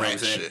 that's you know what I'm rat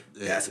saying? shit.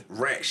 Yeah. That's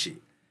rat shit.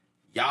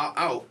 Y'all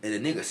out and the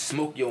nigga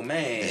smoke your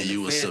man. And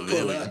you the a feds pull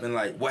civilian. up and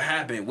like, what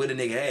happened? Where the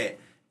nigga at?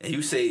 And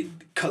you say the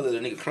color the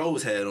nigga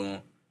clothes had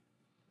on.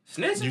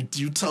 Snitching.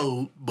 You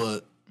told,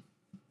 but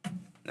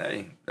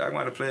Hey, I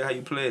want to play it how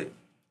you play it.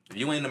 If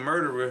you ain't a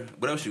murderer,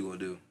 what else you gonna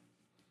do?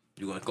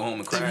 You gonna go home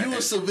and cry? if you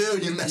a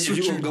civilian, that's you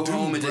what you gonna go do,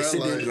 home and just bruh,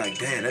 sit there and be like,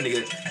 damn, that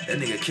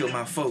nigga killed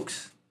my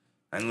folks.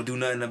 I ain't gonna do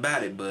nothing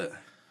about it, but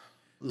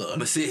look, I'm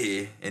gonna sit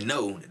here and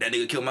know that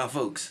nigga killed my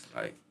folks.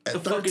 Like, what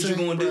at the fuck is you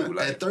gonna bruh, do?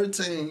 Like, at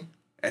 13,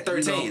 at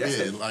 13, you know,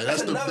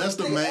 that's the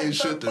another main thing.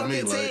 shit to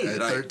me. Fucking Like teen. at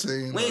Like, 13,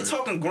 we ain't like,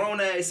 talking grown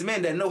ass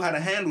men that know how to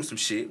handle some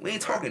shit. We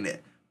ain't talking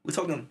that. We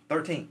talking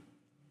 13.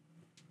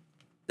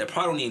 That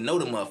probably don't even know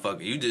the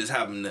motherfucker. You just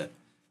happen to,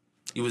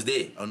 you was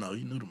there. oh no,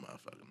 you knew the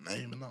motherfucking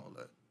name and all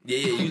that. Yeah,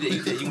 you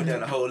did. You went down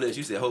the whole list.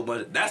 You said a whole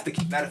bunch of. That's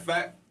the matter of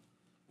fact.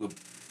 Well,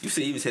 you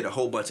said you said a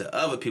whole bunch of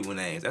other people's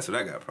names. That's what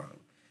I got a problem.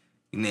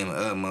 You name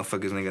other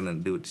motherfuckers ain't got nothing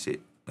to do with the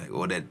shit. Like,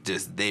 or that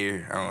just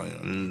there. I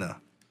don't know.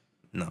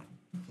 No.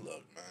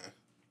 Look, man.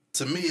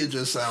 To me, it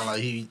just sounded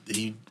like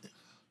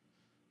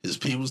his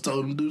people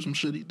told him to do some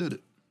shit. He did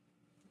it.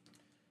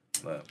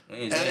 But we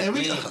ain't, And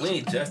we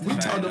ain't justifying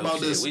we talked no about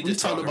shit. this. We just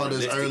talked talking about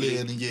this earlier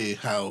in the realistically. year.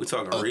 How We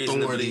talking authority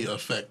reasonably.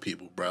 affect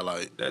people, bro.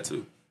 Like That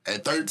too.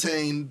 at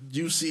 13,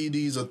 you see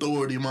these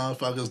authority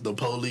motherfuckers, the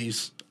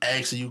police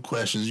asking you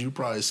questions. You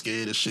probably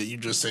scared as shit. You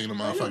just seen the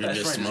motherfucker best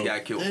get friend smoked.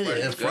 got killed Yeah,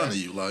 first, in front guys.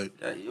 of you, like.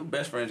 Yeah, your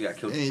best friends got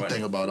killed. You in ain't front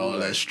think of about you. all Like,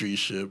 that street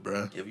shit,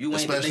 bro. If you ain't the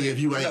Especially nigga- if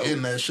you ain't no.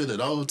 in that shit at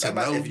all, to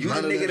know if you the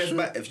none of nigga that that's shit.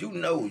 about, if you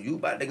know you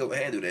about to go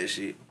handle that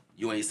shit,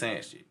 you ain't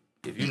saying shit.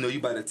 If you know you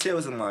about to tell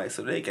somebody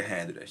so they can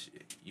handle that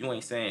shit, you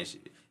ain't saying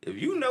shit. If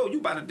you know you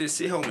about to just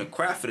sit home and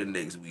cry for the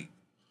next week,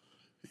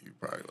 You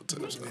probably gonna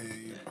tell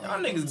something. y'all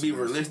niggas be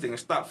realistic and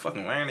stop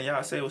fucking lying to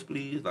y'all selves,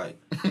 please. Like,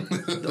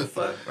 the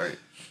fuck, right?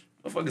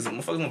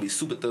 Motherfuckers gonna be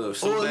super thugs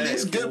so Or bad. at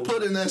least get fool.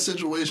 put in that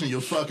situation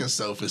your fucking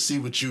self and see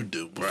what you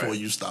do before Right.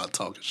 you start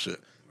talking shit.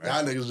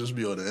 Y'all niggas just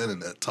be on the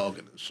internet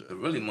talking and shit. But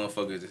really,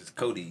 motherfuckers is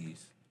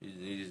Cody's.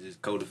 You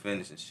just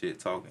co-defendants and shit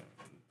talking.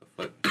 The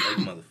fuck,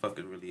 like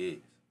motherfucker really is.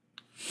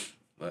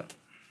 But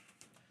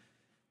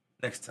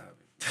next topic.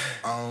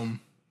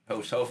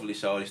 Hopefully,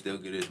 Shawty still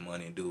get his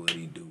money and do what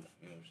he do.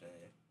 You know what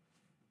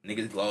I'm saying?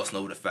 Niggas glossing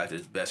over the fact that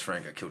his best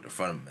friend got killed in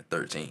front of him at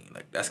 13.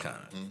 Like, that's kind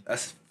of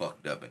that's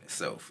fucked up in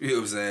itself. You know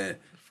what I'm saying?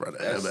 Front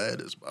of That's-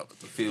 bad is about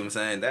You feel what I'm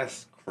saying?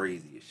 That's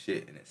crazy as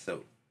shit in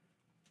itself.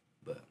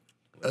 But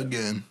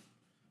Again,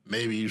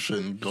 maybe you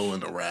shouldn't go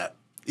into rap.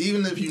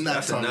 Even if you're not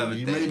That's another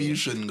talking, thing. maybe you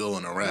shouldn't go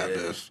into rap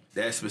yeah, if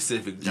that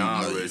specific know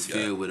genre you is got-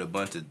 filled with a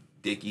bunch of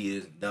dick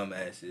eaters and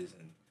dumbasses,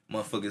 and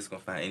motherfuckers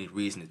gonna find any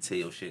reason to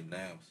tell shit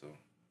down. So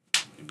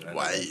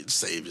why you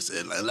save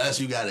yourself. Like, unless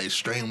you got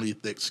extremely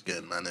thick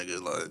skin, my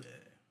nigga. Like,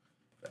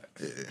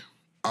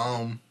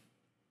 yeah.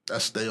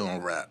 Let's stay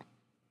on rap.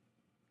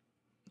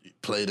 You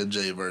play the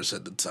J verse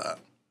at the top.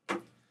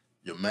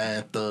 Your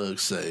man Thug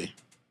say,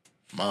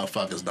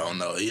 motherfuckers don't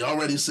know. He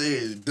already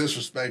said he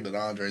disrespected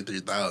Andre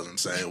 3000,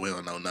 saying we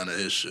don't know none of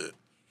his shit.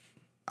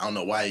 I don't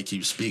know why he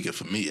keeps speaking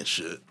for me and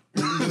shit.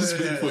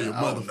 Speak for your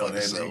I don't know motherfucking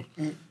that self.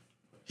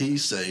 He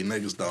say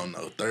niggas don't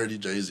know 30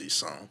 Jay-Z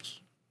songs.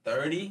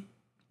 30.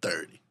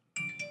 30.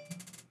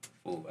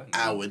 Fool, can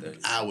I give would 30.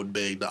 I would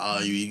beg to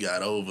argue he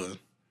got over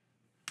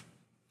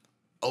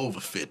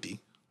 50.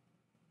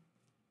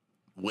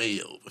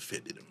 Way over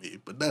 50 to me.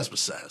 But that's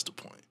besides the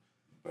point.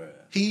 Bruh.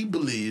 He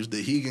believes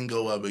that he can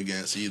go up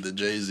against either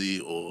Jay-Z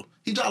or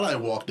he just like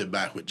walked it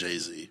back with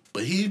Jay-Z.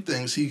 But he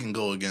thinks he can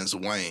go against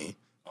Wayne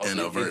in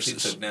Also, a he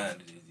versus took down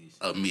the Jay-Z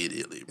shit.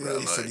 immediately, bro. Yeah,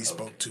 he said Like, he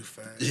spoke too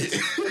fast.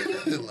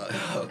 yeah.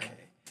 Like, Okay.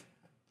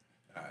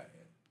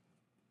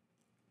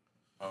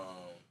 All right.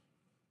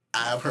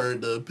 I've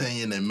heard the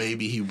opinion that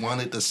maybe he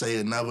wanted to say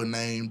another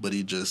name, but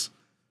he just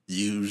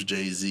used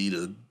Jay-Z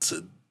to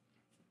The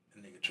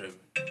nigga tripping.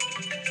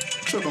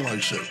 tripping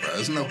like shit, bro.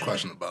 There's no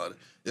question about it.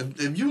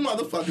 If you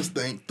motherfuckers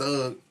think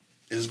Thug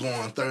is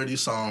going 30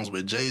 songs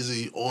with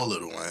Jay-Z or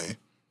Lil Wayne,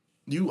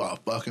 you are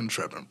fucking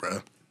tripping, bro.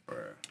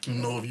 Bruh. You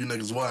know if you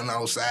niggas wasn't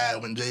outside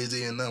when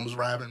Jay-Z and them was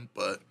rapping,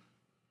 but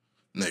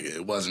nigga,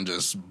 it wasn't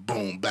just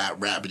boom, bap,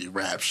 rapidy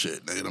rap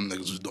shit. Nigga, them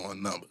niggas was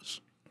doing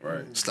numbers.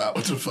 Right. Stop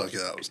what the fuck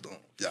y'all was doing.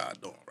 Y'all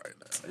doing right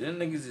now. Them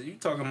niggas, you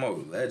talking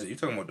about legend. You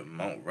talking about the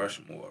Mount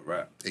Rushmore of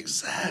rap.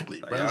 Exactly,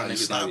 Like, bro. y'all Like, niggas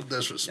stop don't be,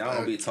 disrespect. y'all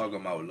don't be talking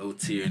about low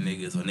tier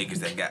niggas or niggas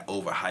that got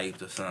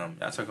overhyped or something.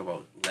 Y'all talk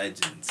about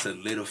legend,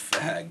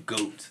 solidified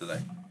goats. Like,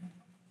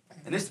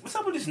 and this, what's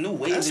up with this new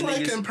wave That's of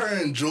like niggas?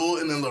 comparing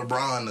Jordan and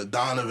LeBron to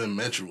Donovan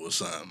Mitchell or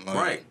something. Like,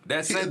 Right,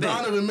 that's the same thing.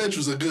 Donovan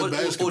Mitchell's a good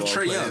basketball or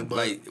Trey player, Young. but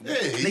Like, yeah,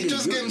 he nigga,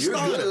 just getting you're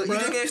started, good. bro.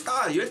 You just getting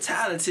started. You're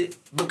talented.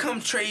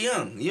 Become Trey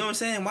Young. You know what I'm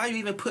saying? Why you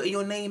even putting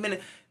your name in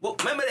it? Well,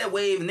 remember that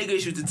wave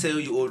niggas used to tell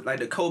you, or like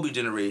the Kobe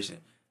generation,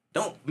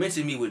 don't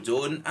mention me with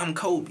Jordan. I'm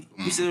Kobe.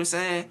 You see what I'm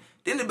saying?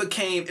 Then it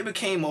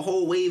became a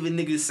whole wave of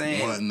niggas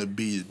saying wanting to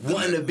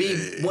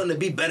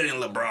be better than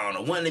LeBron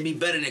or wanting to be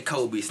better than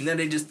Kobe. So now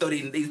they just throw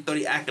the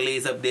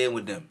accolades up there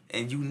with them,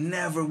 and you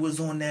never was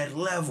on that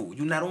level.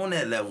 You not on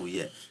that level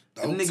yet.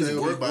 Don't Them tell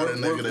niggas me about a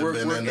nigga that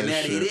been in and this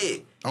that ain't shit.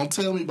 it. Don't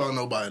tell me about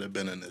nobody that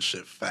been in this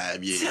shit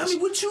 5 years. Tell me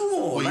what you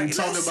on. Well, Like, you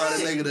talking that's about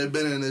a it. nigga that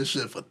been in this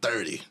shit for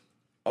 30.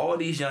 All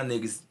these young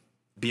niggas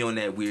be on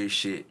that weird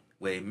shit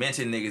where they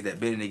mention niggas that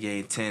been in the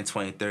game 10,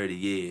 20, 30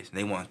 years, and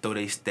they want to throw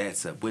their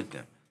stats up with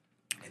them.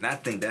 And I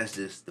think that's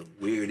just the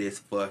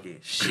weirdest fucking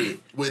shit.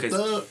 With 'Cause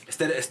Thug?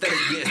 instead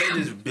of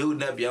just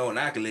building up your own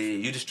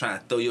accolade, you just trying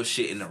to throw your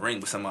shit in the ring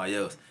with somebody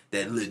else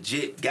that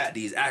legit got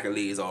these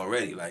accolades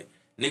already. Like,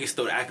 niggas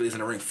throw the accolades in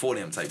the ring for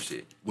them type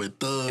shit. With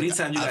Thug,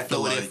 Anytime you I got to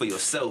feel throw it in like for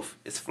yourself,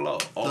 it's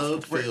flawed. Off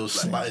Thug the rip. feels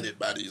Like, slighted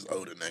by these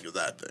older niggas,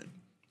 I think.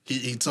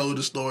 He told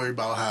the story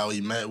about how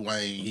he met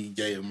Wayne. He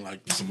gave him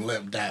like some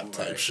lip dap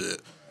type shit.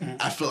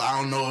 I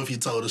don't know if he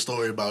told the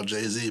story about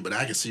Jay-Z, but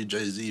I can see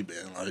Jay-Z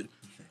being like,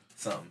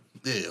 something.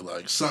 yeah,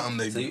 like something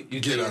they So you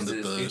get think under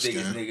it's, you Thug's think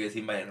it's skin. niggas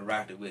he might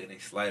interacted with and they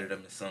slighted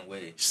him in some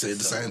way. He said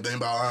the So, same thing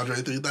about Andre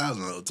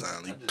 3000 all the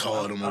time. He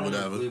called him or I don't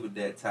whatever. agree with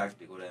that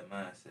tactic or that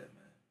mindset, man.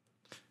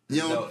 You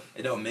know,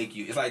 It don't make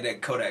you. It's like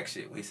that Kodak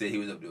shit when he said he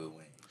was up there with Wayne.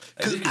 Like,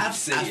 because you can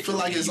say I it, feel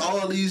like don't it's mean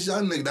all these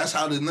young niggas. That's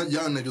how the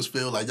young niggas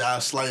feel like y'all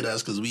slight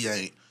us because we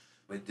ain't.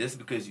 But just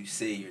because you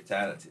say you're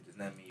talented does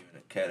not mean you're in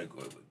a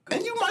category with.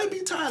 And you might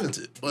be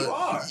talented, but You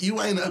are.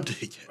 you ain't up there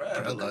yet.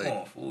 Bruh, Bro. come Like,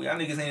 on, fool. Y'all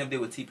niggas ain't up there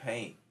with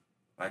T-Pain.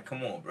 Like,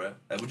 come on, bruh.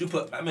 Like, would you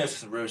put? I mean, that's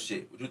some real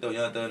shit. Would you throw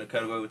Young Thug in the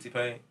category with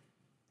T-Pain?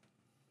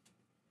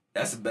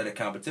 That's a better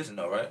competition,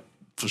 though, right?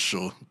 for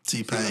sure. See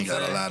T-Pain what I'm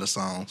got a saying? lot of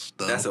songs.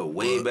 Though, That's a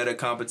way but better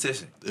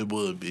competition. It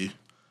would be.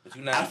 But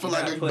you're not, I feel you're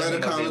like not a putting better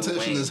him up there with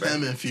competition Wayne, is bruh.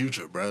 him and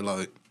Future, bro.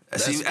 Like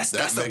That's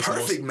that the makes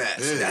perfect most- match.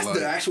 Yeah, That's like,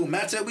 the actual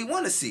matchup we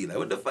want to see. Like,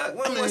 what the fuck?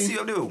 What do you want to mean- see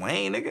up there with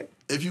Wayne, nigga?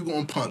 if you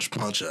gonna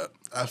punch up.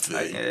 I feel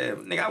Like, you. yeah,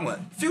 nigga, I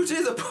want Future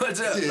is a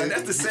punch up. Yeah, Like,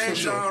 that's the same for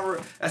sure.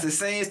 genre. That's the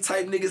same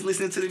type niggas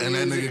listening to the And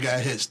that music. nigga got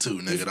hits too,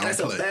 nigga. Don't That's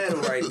play. a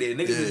battle right there.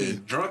 Niggas would Yeah. be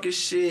drunk as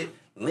shit,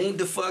 lean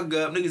the fuck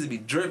up. Niggas would be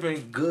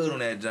dripping good on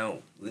that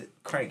jump,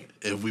 cranking.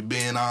 If we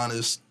being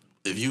honest,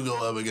 if you go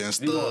up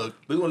against We gonna Thug,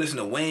 listen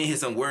to Wayne hit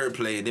some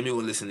wordplay, and then we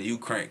gonna listen to you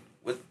crank.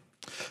 What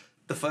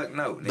the fuck?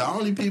 No, the nigga.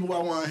 only people I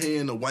want to hear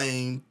in the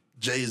Wayne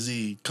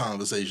Jay-Z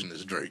conversation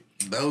is Drake.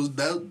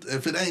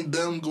 If it ain't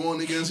them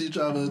going against each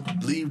other,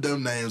 leave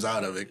them names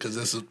out of it because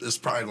it's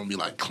probably gonna be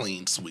like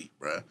clean sweep,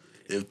 bruh.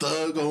 If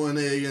Thug go in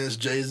there against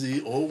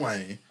Jay-Z or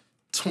Wayne,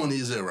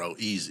 20-0,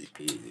 easy.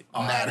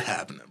 Not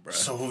happening, bruh.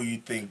 So who you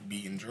think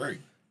beating Drake?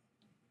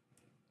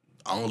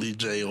 Only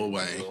Jay or Lil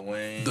Wayne.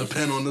 Wayne.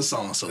 Depend on the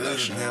song It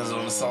selection. depends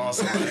on the song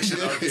selection.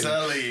 I'm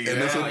telling you.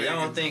 And it's that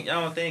Y'all nigga-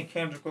 don't think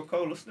Kendrick or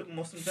Cole will slip him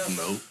on some jump?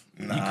 Nope.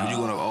 Nah. You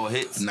going to all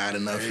hits? Not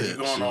enough If hits. you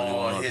going all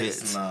all hits,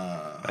 hits. nah.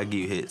 I give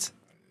you hits.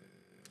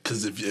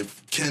 Because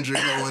if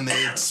Kendrick go in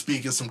there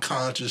speaking some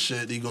conscious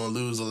shit, he gonna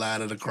lose a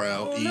lot of the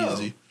crowd Oh, no.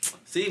 easy.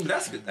 See, but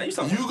that's good. You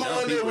talking You about go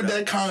young in there people, with though.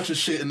 that conscious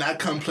shit and I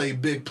come play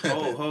Big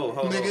Pimpin'.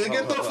 Nigga,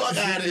 get the fuck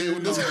out of here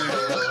with this.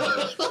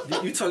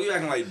 You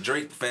acting like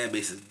Drake fan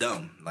base is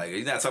dumb. Like,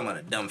 you're not talking about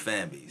a dumb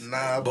fan base.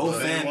 Nah, Both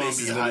but- fan They wanna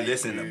bases be really hyped,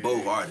 listen to yeah.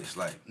 both artists.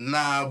 Like,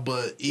 Nah,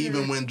 but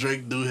even when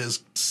Drake do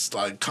his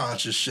like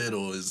conscious shit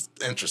or his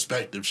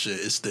introspective shit,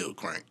 it's still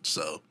cranked.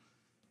 So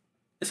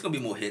it's gonna be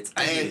more hits.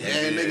 and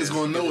niggas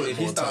gonna know it If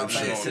he more start type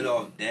playing shit. shit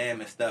off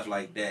Damn and stuff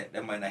like that,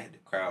 that might not hit the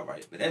crowd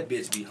right. But that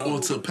bitch be humble.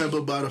 Or to Pimp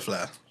a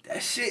Butterfly.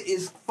 That shit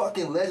is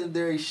fucking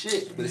legendary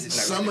shit. But it's just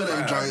not Some hit the of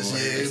them crowd, joints, bro.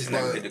 yeah, It's just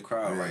never but- hit the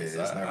crowd right.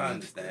 So it's never I hit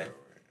understand.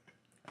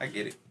 I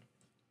get it.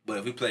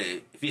 But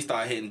if he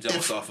start hitting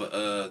jumps off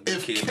of Good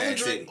If Kid, Mad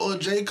City, Kendrick or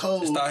J.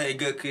 Cole, start hitting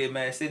Good Kid,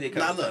 Mad City.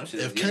 now look,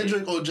 if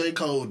Kendrick or J.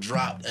 Cole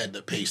dropped at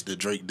the pace that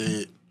Drake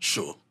did,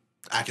 sure,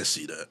 I can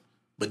see that.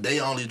 But they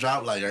only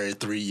drop like every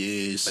 3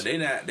 years. But they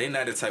not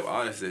the type of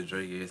artists that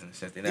Drake is in a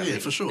sense. They not Yeah,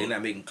 for sure. They're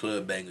not making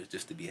club bangers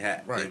just to be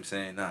hot. You know what I'm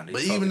saying? Nah, they But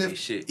talking even their if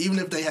shit. even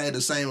if they had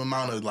the same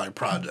amount of like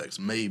projects,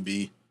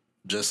 maybe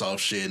just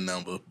off sheer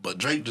number. But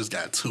Drake just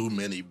got too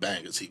many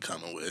bangers he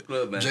coming with.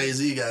 Club bangers.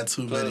 Jay-Z got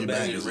too Club many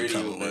bangers he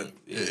radio coming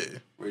with. bangers, Yeah.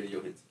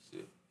 Radio hits and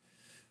shit.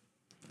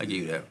 I give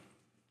you that.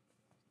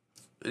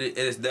 It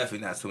is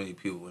definitely not too many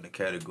people in the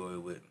category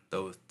with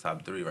those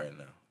top three right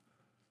now.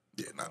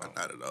 Yeah, not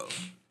at all.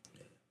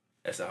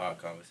 That's a hard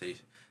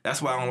conversation.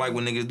 That's why I don't like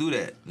when niggas do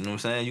that. You know what I'm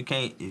saying? You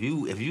can't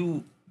if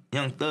you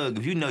Young Thug,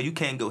 if you know you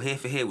can't go head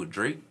for head with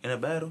Drake in a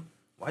battle,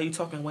 why are you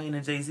talking Wayne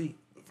and Jay-Z?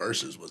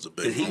 Versus was a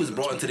big Because he was moment in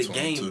brought into the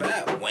game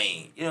 2022. by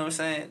Wayne. You know what I'm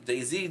saying?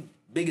 Jay-Z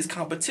biggest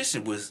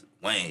competition was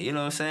Wayne. You know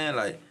what I'm saying?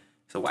 Like,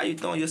 so why you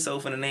throwing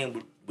yourself in the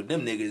name with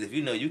them niggas if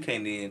you know you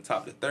can't even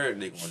top the third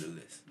nigga on the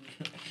list?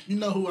 You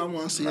know who I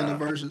want to see in the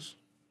verses?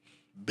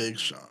 Big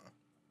Sean.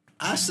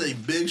 I say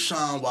Big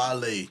Sean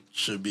Wale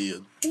should be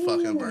a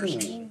fucking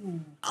versus.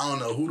 I don't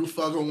know who the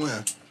fuck will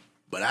win,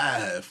 but I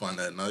had fun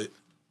that night.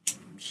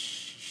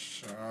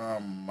 I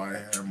might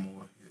have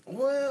more.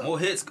 Well, More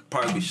hits could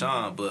probably be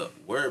Sean, but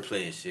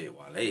wordplay and shit,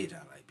 Wale, I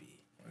like be.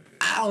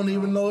 I don't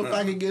even know if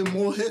I could get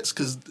more hits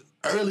because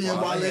early in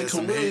Wale Wale's had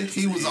some career, hits.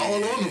 he was all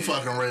on the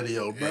fucking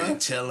radio, bro.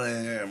 And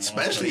chilling.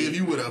 Especially if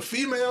you with a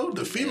female,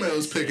 the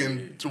female's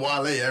picking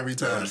Wale every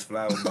time. Just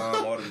fly with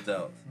mom all the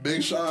time.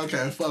 Big Sean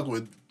can't fuck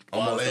with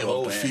Wale Almost the or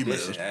whole the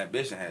females.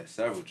 Ambition had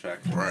several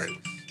tracks. Right.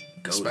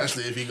 Go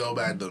Especially if you go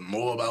back to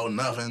More About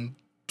Nothing.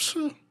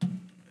 Phew. Yeah,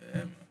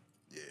 man.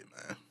 Yeah,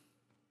 man.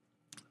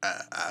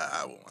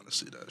 I would want to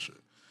see that shit.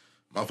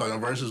 Motherfucking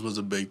Versus was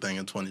a big thing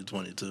in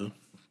 2022.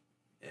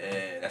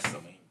 Yeah, that's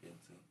something we ain't been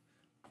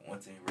to.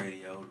 Quarantine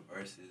radio, the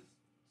verses,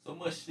 so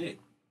much shit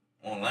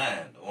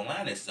online. The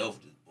online itself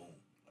just boom.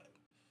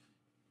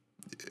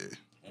 Like,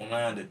 Yeah.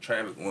 online, the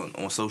traffic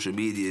on social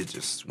media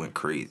just went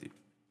crazy.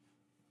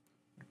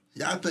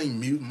 Y'all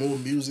think more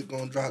music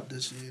gonna drop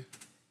this year?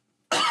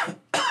 I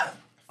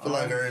feel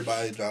like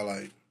everybody drop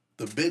like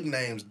the big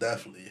names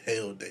definitely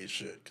held they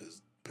shit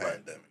because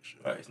pandemic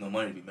shit. Right, there's no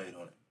money to be made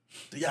on it.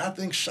 Do y'all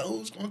think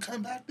shows gonna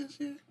come back this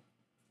year?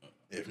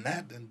 If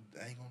not, then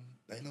ain't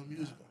no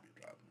music gonna be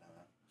dropping.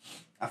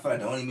 I feel like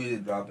the only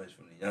music dropping is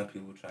from the young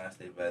people trying to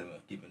stay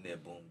relevant, keeping their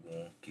boom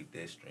going, keep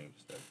their streams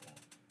and stuff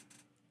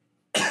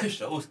going.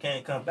 Shows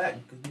can't come back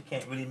because we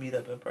can't really meet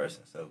up in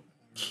person. So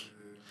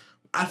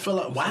I feel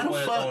like why the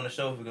on fuck? the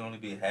show if we can only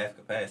be half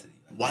capacity?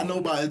 Why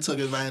nobody took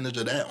advantage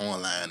of that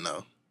online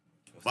though?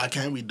 Why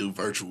can't we do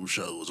virtual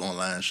shows,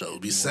 online shows?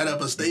 We set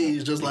up a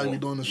stage just like we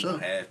doing the show.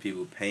 Have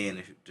people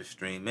paying to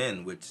stream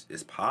in, which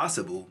is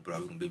possible, but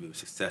are we gonna be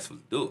successful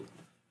to do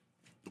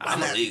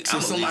it?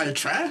 Somebody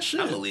trash it.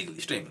 I'm illegally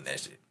streaming that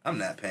shit. I'm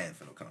not paying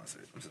for no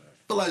concerts. I'm sorry.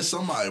 I feel like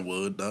somebody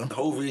would though. The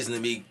whole reason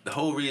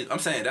I'm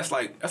saying that's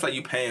like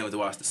you paying to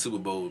watch the Super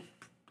Bowl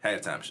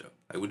halftime show.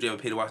 Like, would you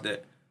ever pay to watch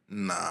that?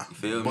 Nah, You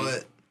feel me?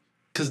 but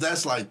because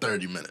that's like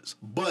 30 minutes.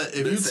 But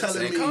if you It's the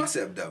telling same me,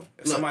 concept though.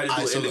 If Look, somebody do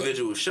alright, an so look.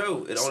 individual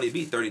show, it'd only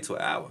be 30 to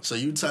an hour. so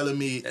you telling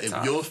me That's if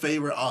tough. your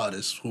favorite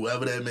artist,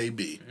 whoever that may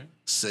be,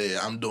 say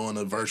I'm doing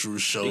a virtual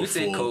show You can for.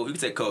 say Cole. You can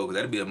say Cole because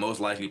that'd be the most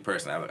likely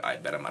person I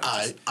bet I'm.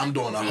 I'm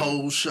doing a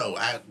whole show.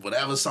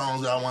 Whatever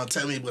songs y'all want to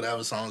tell me,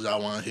 whatever songs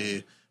y'all want to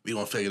hear, we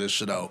gonna figure this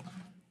shit out.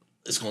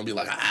 It's gonna be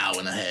like an hour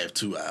and a half,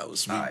 2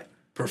 hours. We Alright.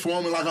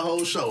 performing like a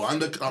whole show. Not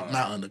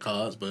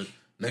undercards, but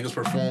niggas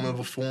perform, niggas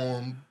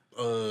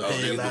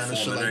headline and performing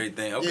shit. Like,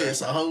 everything. Okay. Yeah,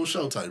 it's a whole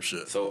show type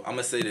shit. So I'm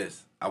gonna say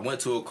this. I went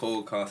to a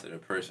Cole concert in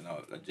person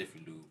at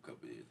Jiffy Lube a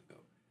couple years ago.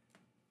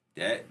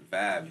 That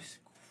vibe is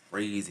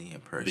crazy in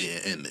person. Being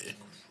in there,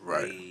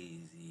 right?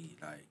 Crazy.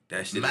 Like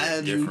that shit Mind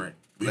is you, different.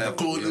 we level,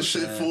 recording you know this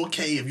what shit I'm saying?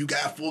 4K. If you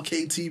got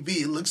 4K TV,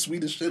 it looks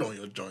sweet as shit on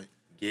your joint.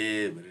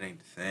 Yeah, but it ain't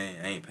the same.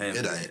 I ain't paying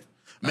It for ain't. that.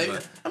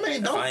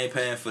 If I ain't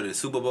paying for the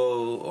Super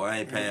Bowl or I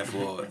ain't paying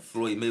for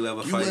Floyd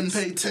Mayweather you fights. wouldn't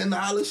pay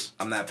 $10.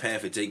 I'm not paying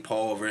for Jake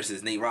Paul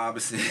versus Nate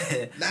Robinson.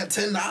 Not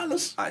 $10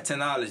 Alright,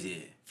 $10, yeah.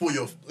 for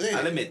your. Yeah.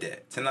 I'll admit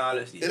that. $10,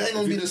 yeah. It ain't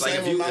gonna be the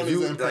same amount as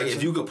in person.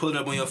 if you could pull it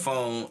up on your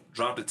phone,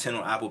 drop the 10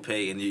 on Apple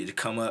Pay, and you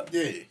come up,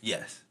 Yeah.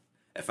 yes.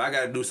 If I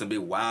gotta do some big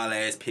wild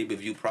ass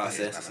pay-per-view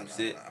process or some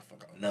shit,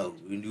 no,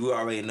 you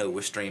already know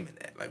we're streaming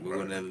that. Like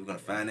we're gonna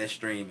find that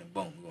stream and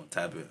boom, we're gonna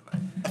type it.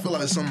 Like, I feel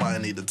like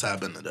somebody need to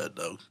tap into that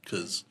though,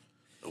 because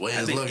the way I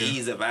it's think looking.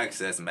 ease of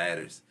access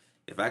matters.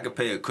 If I could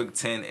pay a quick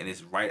 10 and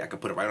it's right, I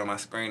could put it right on my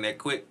screen that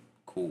quick.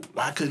 Cool.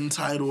 Why couldn't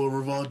Tidal or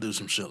Revolt do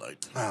some shit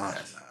like that? Nah.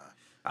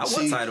 I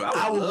See, want Tidal.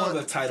 I would love want-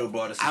 if Tidal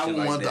brought us some I shit would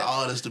like want that. the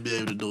artists to be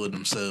able to do it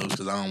themselves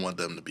because I don't want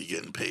them to be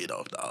getting paid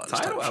off the artist.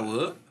 Tidal, type I shit.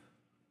 would.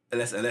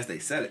 Unless they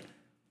sell it.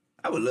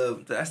 I would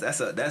love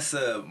that's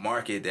a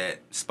market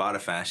that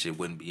Spotify shit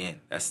wouldn't be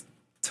in. That's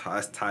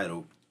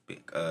Tidal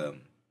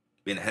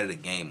being ahead of the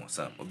game on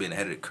something or being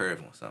ahead of the curve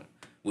on something,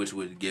 which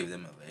would give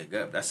them a leg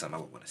up. That's something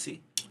I would want to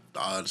see. The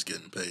artists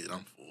getting paid.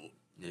 I'm full.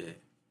 Yeah,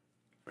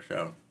 for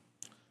sure.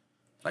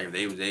 Like if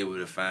they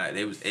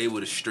was able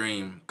to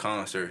stream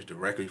concerts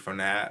directly from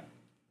the app.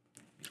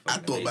 I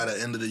thought by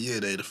the end of the year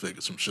they'd have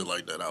figured some shit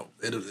like that out.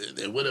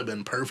 It would have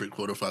been perfect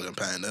for the fucking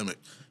pandemic.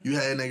 You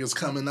had niggas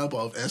coming up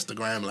off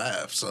Instagram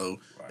Live, so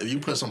if you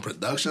put some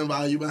production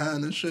value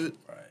behind this shit,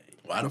 Right.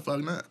 why the fuck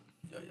not?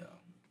 Yo.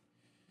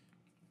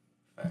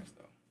 Facts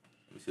though.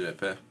 You see that,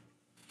 Pep?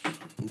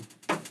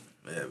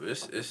 Yeah, but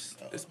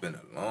it's been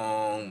a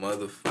long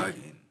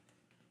motherfucking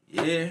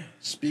year.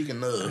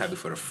 Speaking of, Happy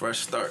for the fresh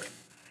start.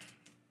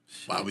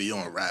 while we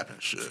on rap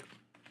and shit,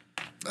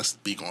 let's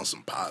speak on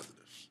some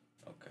positives.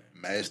 Okay.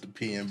 Master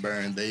P and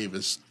Baron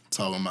Davis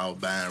talking about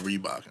buying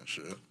Reebok and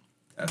shit.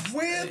 That's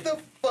Where hey, the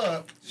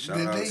fuck shout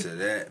did out they to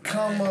that, man.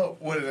 come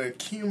up with an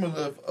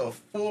cumulative of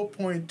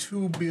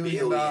 $4.2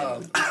 billion?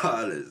 $1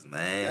 billion,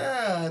 man.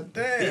 God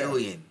damn.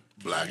 Billion.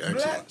 Black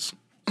excellence.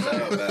 Shout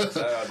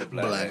out to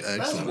Black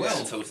excellence. We gotta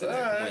Well, toast to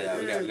that.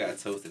 We gotta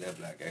toast to that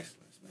Black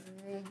excellence,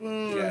 man.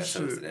 We gotta toast to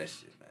Bullshit. that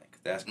shit, man.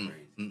 Cause that's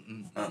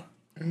crazy. No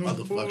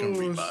Motherfucking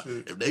Reebok.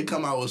 bullshit. If they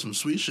come out with some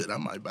sweet shit, I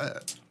might buy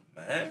it.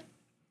 Man.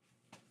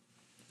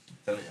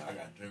 Telling you, I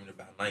got dreaming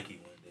about Nike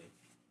one day.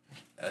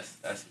 That's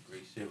some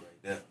great shit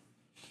right there.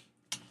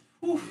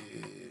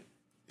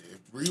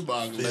 If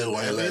Reebok Phil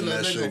ain't letting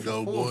that shit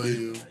go, boy. I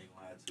ain't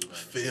gonna have to, man.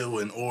 Phil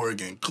in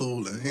Oregon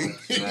cooling.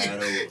 Slide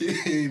over.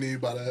 He ain't even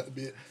about to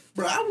be.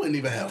 Bro, I wouldn't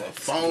even have a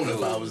phone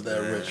if I was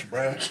that Man. rich,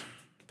 bro.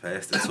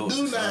 Pass the torch.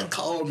 Do not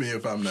call me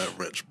if I'm not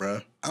rich,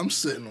 bro. I'm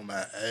sitting on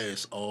my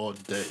ass all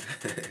day.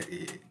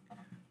 Yeah.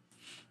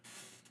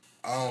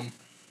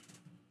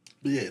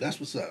 But yeah, that's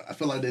what's up. I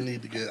feel like they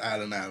need to get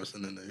Allen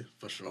Iverson in there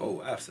for sure.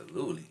 Oh,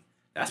 absolutely.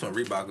 That's when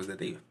Reebok was at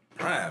their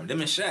prime. Them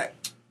and Shaq.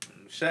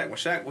 When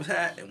Shaq was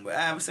hot and when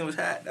Iverson was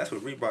hot, that's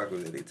what Reebok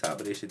was at their top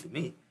of their shit to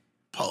me.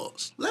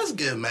 Pause. Let's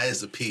give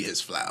Master P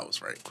his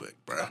flowers right quick,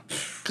 bro.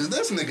 Cause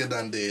this nigga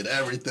done did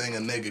everything a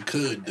nigga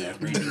could do.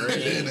 Every dream,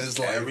 in his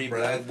life, every bro.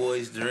 black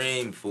boy's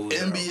dream, fool.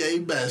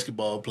 NBA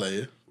basketball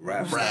player,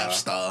 rap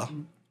star,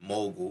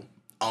 mogul,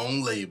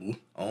 own label,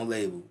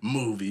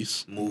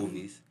 movies,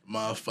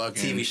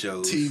 motherfucking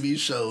TV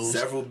shows,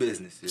 several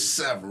businesses,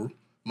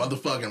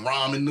 motherfucking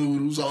ramen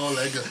noodles, all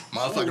that good,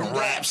 motherfucking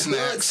rap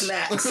snacks,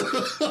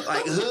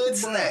 like hood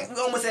snacks.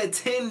 We almost had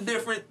 10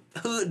 different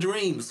hood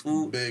dreams,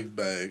 fool. Big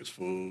bags,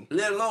 fool.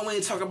 Let alone we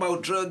ain't talking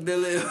about drug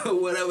dealing or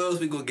whatever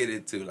else we gonna get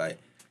into. Like,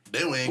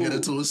 then we ain't get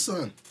into his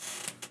son.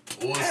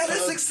 Had a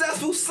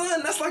successful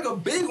son. That's like a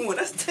big one.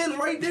 That's 10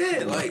 right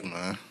there. Like,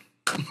 man.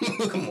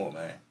 Come on,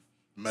 man.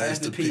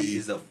 Master P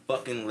is a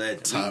fucking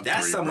legend.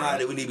 That's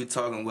somebody we need to be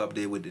talking up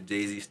there with the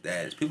Jay-Z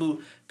status. People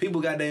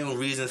got their own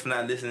reasons for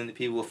not listening to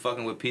people or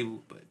fucking with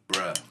people, but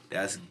bruh,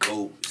 that's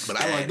GOAT status.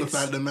 But I like the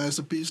fact that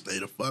Master P stay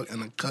the fuck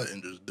in the cut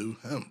and just do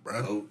him,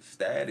 bruh. GOAT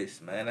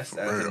status, man. That's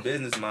a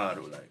business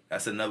model. Like,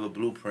 that's another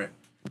blueprint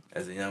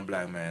as a young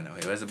black man.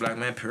 As a black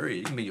man, period.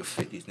 You can be your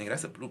 50s, nigga.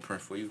 That's a blueprint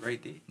for you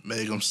right there.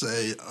 Make him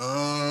say,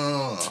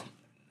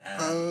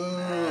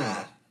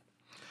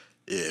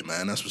 Yeah,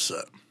 man, that's what's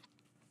up.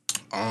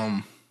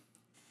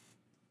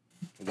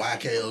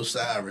 YK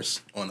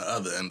Osiris on the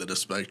other end of the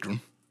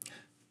spectrum,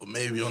 or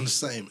maybe on the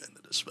same end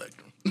of the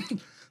spectrum,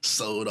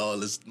 sold all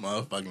his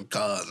motherfucking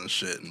cars and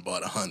shit and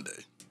bought a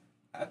Hyundai.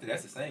 I think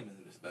that's the same end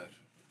of the spectrum.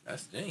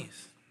 That's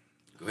genius.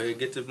 Go ahead and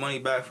get your money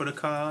back for the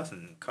cars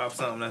and cop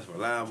something that's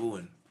reliable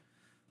and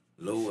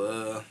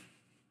low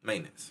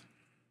maintenance.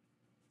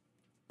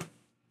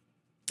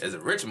 As a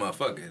rich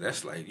motherfucker,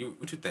 that's like,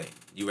 what you think?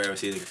 You rather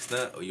see a nigga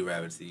stunt or you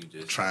rather see you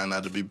just... Trying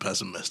not to be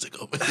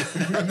pessimistic over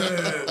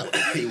here.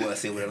 You want to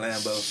see with a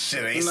Lambo?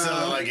 Shit ain't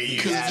selling like it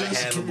used to.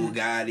 Have a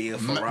Bugatti, a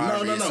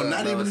Ferrari. No,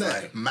 not even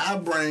that. Like, my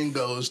brain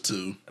goes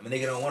to... I mean,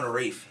 nigga don't want a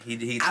Wraith. I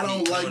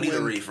don't like need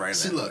when... a Wraith right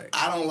see, now. look,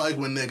 I don't like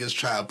when niggas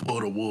try to pull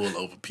the wool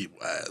over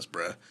people's eyes,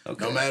 bruh.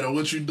 Okay. No matter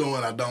what you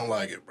doing, I don't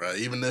like it, bruh.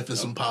 Even if it's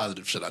some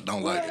positive shit, I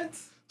don't like it.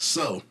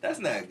 So... That's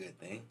not a good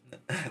thing.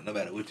 No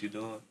matter what you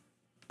doing.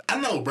 I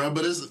know, bro,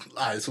 but it's... All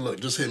right, so look,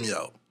 just hear me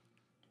out.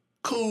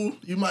 Cool,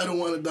 you might have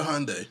wanted the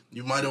Hyundai.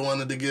 You might have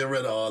wanted to get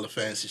rid of all the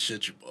fancy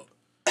shit you bought.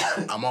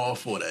 I'm all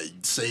for that. You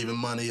saving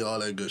money, all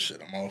that good shit.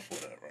 I'm all for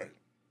that, right?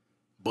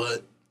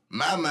 But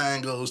my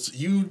mind goes to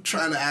you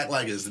trying to act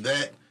like it's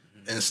that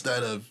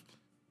instead of,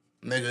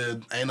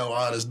 nigga, ain't no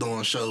artist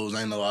doing shows,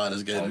 ain't no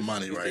artist getting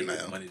money right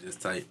now. Money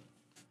just tight.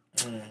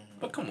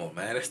 But come on,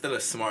 man. That's still a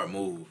smart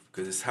move.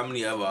 Because it's how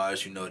many other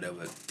artists you know that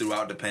would,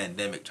 throughout the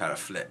pandemic, try to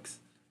flex.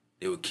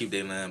 They would keep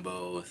their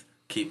Lambos,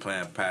 keep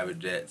playing private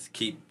jets,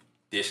 keep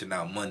dishing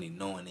out money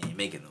knowing they ain't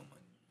making no money.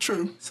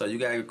 True. So you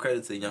gotta give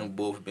credit to the young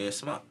boy for being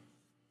smart.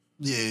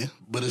 Yeah,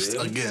 but it's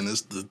again,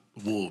 it's the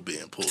wool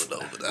being pulled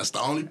over. That's the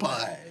only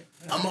part.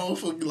 I'm all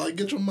for, like,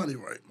 get your money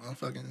right,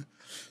 motherfucking.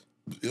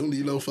 You don't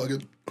need no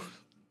fucking...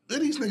 Where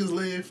these niggas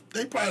live?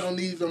 They probably don't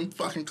need them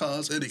fucking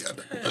cars. They got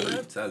that.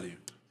 I'm telling you.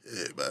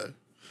 Yeah, man.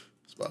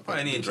 Probably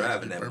ain't even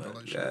driving that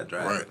much. You gotta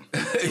drive. Right.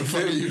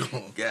 You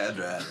gotta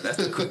drive. That's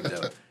the quick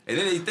job. And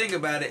then you think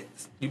about it,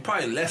 you're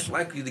probably less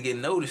likely to get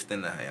noticed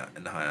in the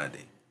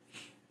Hyundai.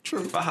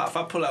 True. If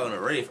I pull out on a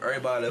Wraith,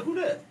 everybody like, who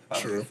that?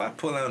 True. If I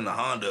pull out on the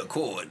Honda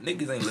Accord,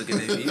 niggas ain't looking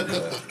at me.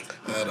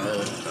 I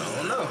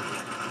don't know.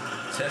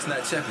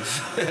 Chestnut checkers.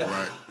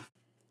 Right.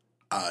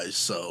 Alright,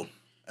 so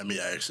let me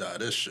ask y'all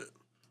this shit.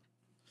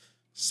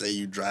 Say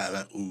you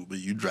driving Uber,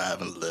 you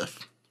driving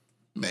Lyft,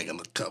 making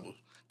a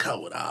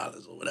couple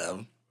dollars or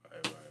whatever.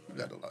 Right. You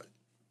gotta like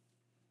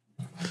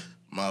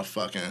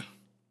motherfucking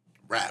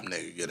rap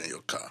nigga get in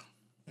your car.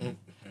 Mm-hmm.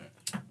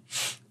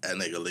 That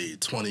nigga leave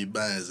 20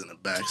 bands in the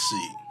back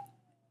seat.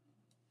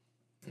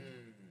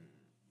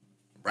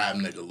 Rap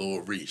nigga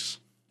Lil Reese.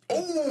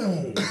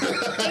 Oh,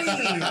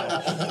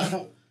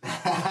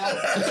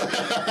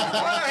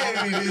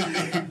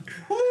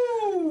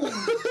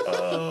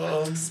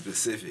 damn.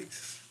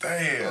 Specifics.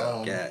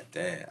 Damn. God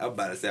damn. I'm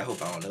about to say, I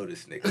hope I don't know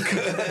this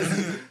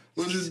nigga.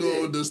 What you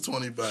doing with this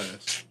 20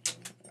 bands?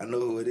 I know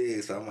who it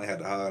is, so I might have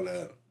to holler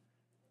up.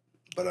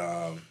 But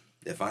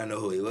if I know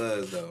who he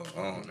was, though,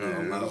 I don't know.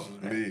 I'm out.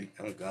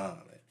 I'm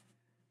gone. Like,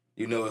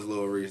 you know it's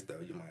Lil Reese,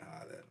 though. You might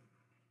holler at him.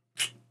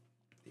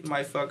 He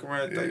might fuck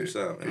around and throw you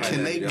something.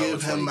 Can they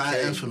give him my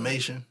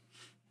information?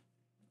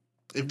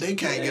 If they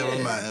can't give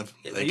him my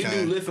information, when you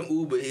do Lyft and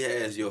Uber, he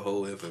has your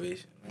whole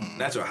information.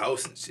 Not your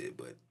house and shit,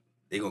 but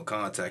they gonna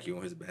contact you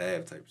on his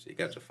behalf type shit.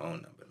 Got your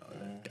phone number and all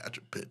that. Got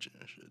your picture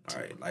and shit. All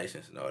right,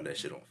 license and all that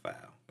shit on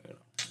file. You know.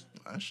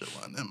 That shit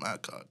wasn't in my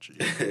car, G.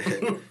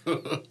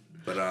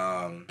 But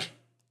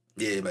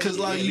yeah, because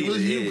like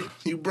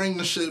you bring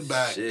the shit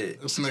back.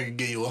 Shit. This nigga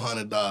give you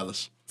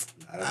 $100.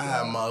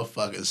 I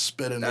motherfuckers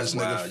spitting That's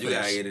this nigga wild. face. You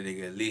gotta get a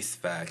nigga at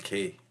least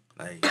 $5K.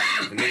 Like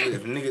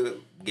if a nigga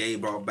gay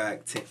brought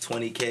back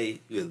 $20K,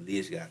 you at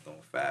least got throwing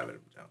 $5 at him.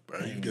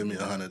 Bro, you give me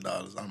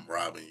 $100, I'm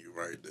robbing you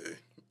right there.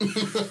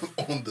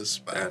 On the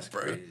spot, That's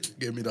bro. crazy.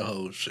 Give me the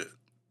whole shit.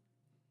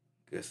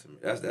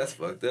 That's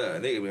fucked up. A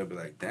nigga will be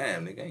like,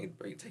 damn, nigga, I ain't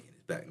taking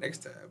this back next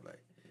time. Like,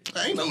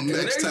 Ain't no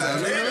next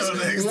time.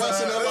 Nigga.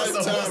 Once in a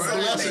lifetime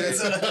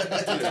blessing.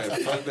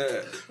 fuck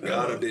that.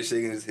 God up there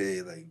shaking his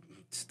head like,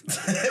 It's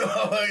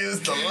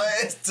the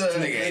last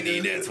time. nigga ain't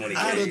need that 20K.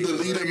 I done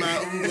deleted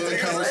my Uber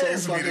account so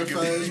fucking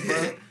fast,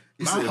 bro.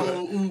 My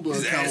whole Uber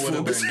account would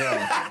have been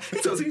gone.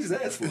 So he just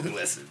asked for a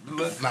blessing.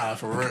 Nah,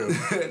 for real.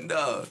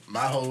 No.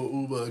 My whole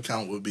Uber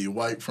account would be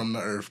wiped from the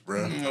earth,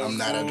 bro. I'm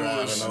not a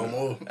driver no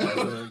more.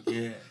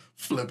 Yeah.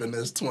 Flipping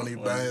this 20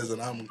 bands and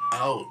I'm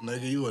out,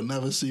 nigga. You will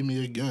never see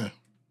me again.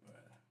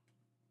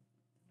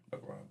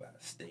 Fuck around about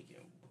a steak and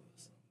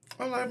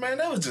I'm like, man,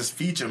 that was just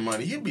feature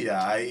money. You be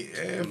alright.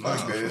 Yeah, Nah, fuck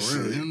for that real.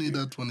 shit. You don't need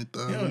that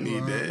 20,000. You don't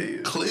need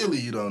that. Clearly,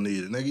 you don't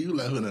need it, nigga. You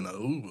left it in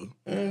an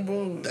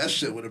Uber. That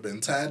shit would have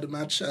been tied to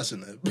my chest in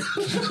that.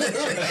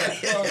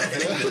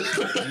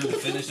 You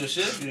finished your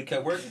shift? You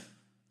kept working?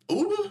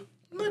 Uber?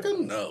 Nigga,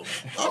 no.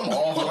 I'm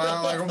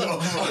Offline like a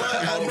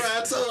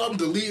motherfucker. I'm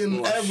deleting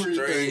Going everything,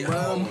 straight bro.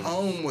 I'm home.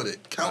 home with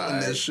it. Counting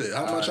this shit.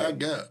 How much I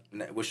got?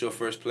 What's your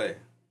first play?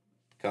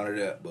 Count it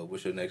up, but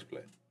what's your next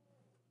play?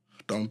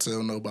 Don't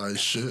tell nobody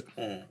shit.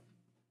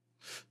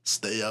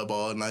 Stay up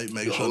all night.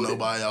 Make sure hold it.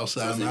 nobody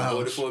outside You my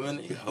hold it house. for a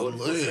minute? You can hold it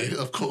for a Yeah, second.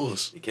 of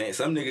course. You can't.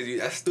 Some niggas,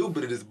 that's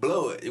stupid to just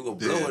blow it. You gonna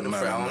blow it in the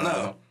front. I don't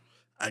know.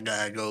 I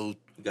gotta go.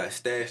 You gotta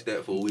stash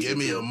that for a week. Give or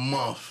me two. a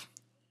month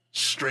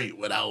straight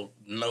without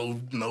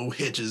no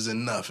hitches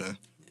and nothing.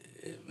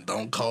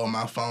 Don't call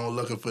my phone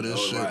looking for this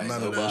shit. Right.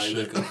 None of that Nobody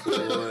shit. looking for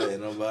it.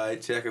 Ain't nobody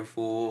checking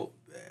for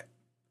it.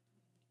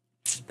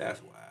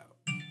 That's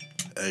wild.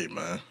 Hey,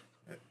 man.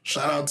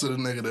 Shout out to the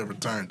nigga that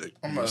returned it.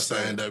 I'm about to say-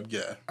 stand-up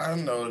guy. I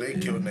know they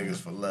kill niggas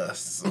for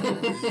lust. So.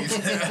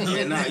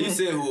 Yeah, nah, you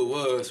said who it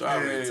was, so I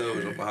already told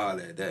you Yeah. I'm gonna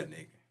holler at that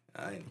nigga.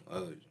 I ain't gonna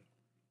hold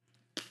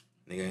you.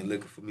 Nigga ain't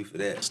looking for me for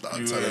that. Stop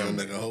You telling am.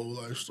 a nigga whole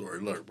life story.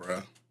 Look,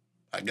 bro.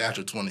 I got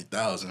your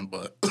 20,000,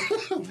 but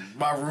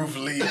My roof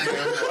leak.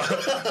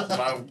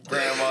 My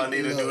grandma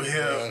needed new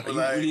hip. You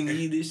Like, really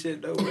need this shit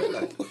though,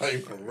 bro.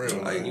 Like for real,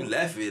 you man.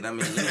 left it. I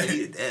mean, you don't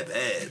need it that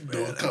bad,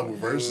 bro. Do a couple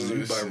verses,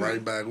 you shit. back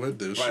right back with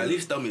this Right, at shit.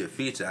 least throw me a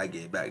feature, I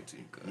get back to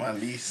you. my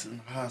niece in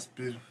the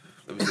hospital.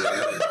 Let me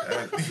tell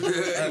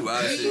you.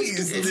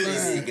 Niece,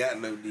 He ain't got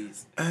no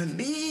knees. A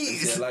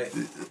niece. Yeah, like,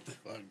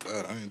 Fuck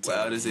that. I ain't wild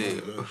telling as you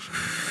hell. none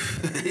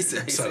of He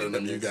said, that. Telling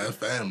them you got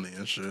family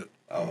and shit.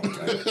 Oh, man.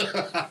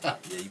 Yeah,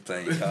 you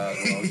playing your cards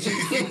wrong,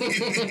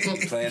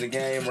 Chief. You playing the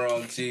game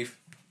wrong, Chief.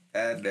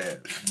 Add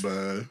that.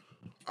 But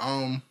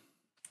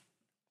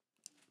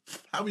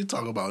how we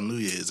talk about New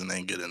Year's and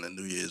ain't getting the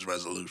New Year's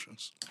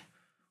resolutions?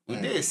 We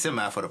did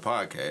semi for the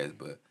podcast,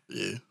 but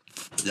Yeah.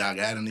 Y'all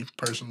got any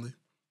personally?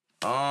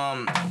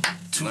 learn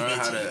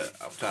how to.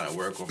 I'm trying to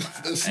work on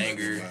my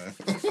anger,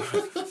 work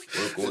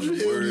on the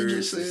you words,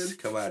 just just said?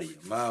 come out of your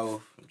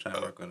mouth. I'm trying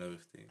to work on those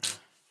things.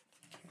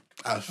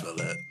 I feel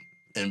that.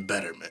 And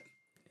betterment.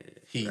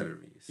 Better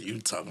be. You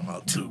talking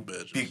about two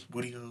bitches. Big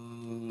booty.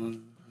 Oh.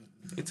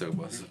 You talk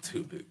about some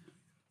too big.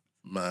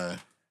 Man,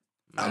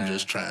 I'm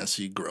just trying to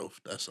see growth.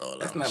 That's all.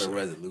 That's I'm not a saying.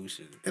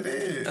 resolution. It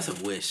is. That's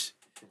a wish.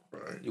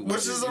 Right. You Which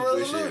wish is it- a you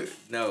wish it-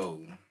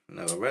 resolution?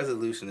 No, a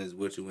resolution is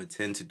what you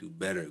intend to do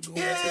better going into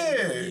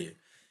Yeah. the year.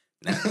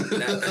 Not,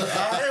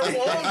 I am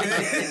woman.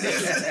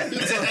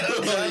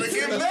 Trying to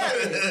get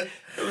better.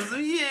 it was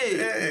a year.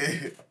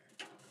 Hey.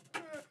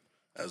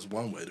 That's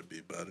one way to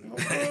be better.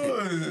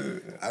 Oh.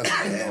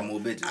 Add more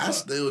bitches. I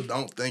still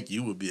don't think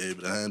you would be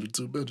able to handle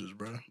two bitches,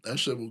 bro. That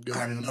shit will get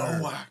I on your know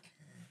nerve. why.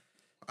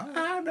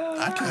 I know.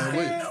 I can't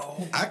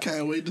wait. I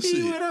can't wait to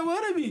see Be it. what I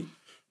wanna be.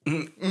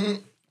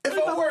 If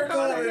I work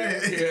on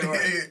it. Yeah,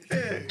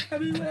 right. I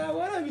be what I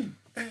wanna be.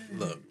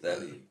 Look, That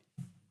be-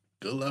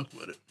 good luck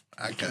with it.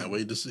 I can't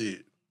wait to see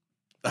it.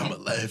 I'ma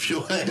laugh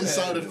your ass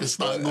out if it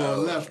start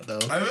going left though.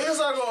 I mean, it's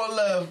not going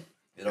left.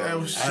 It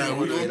always- shit, And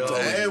we it always-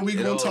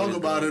 gonna it talk always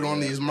about goes it on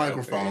left. these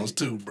microphones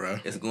too, bro.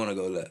 It's gonna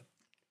go left.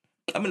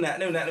 I mean, let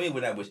me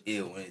not wish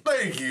ill when it.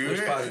 Thank you.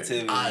 Wish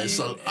positivity. Alright,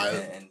 so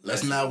and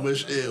let's that's not what-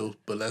 wish ill,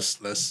 but let's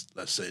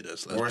say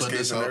this. Worst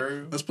case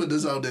scenario? Let's put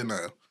this out there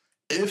now.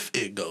 If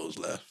it goes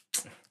left,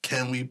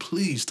 can we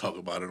please talk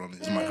about it on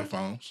these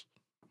microphones?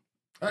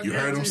 You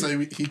heard him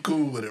say he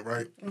cool with it,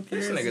 right?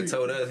 This nigga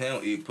told us he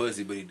don't eat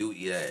pussy, but he do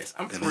eat ass.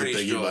 I'm And he pretty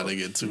think he sure. about to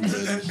get two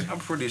bitches. I'm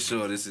pretty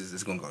sure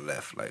this gonna go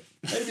left. Like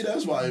Maybe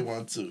that's why he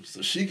want to,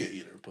 so she can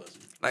eat her pussy.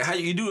 how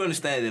you do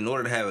understand that in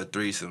order to have a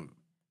threesome,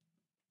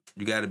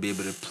 you got to be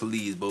able to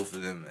please both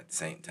of them at the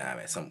same time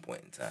at some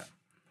point in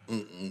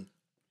time.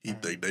 He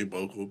think they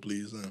both will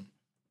please him.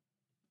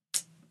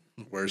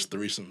 Worst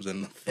threesomes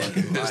in the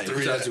fucking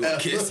history. Thought you would of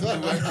kiss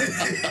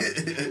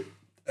ever.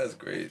 That's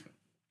crazy.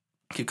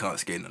 Keep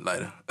confiscating the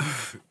lighter.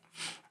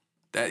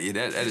 that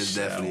is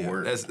shall definitely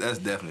work. that's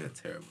definitely a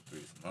terrible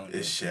threesome. I don't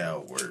It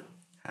shall work.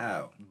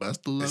 How?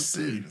 Best of luck It's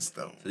to you. serious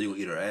though. So you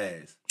gonna eat her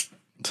ass?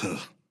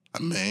 I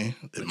mean,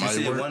 it But you might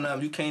said work. one of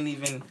them, you can't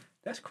even.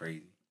 That's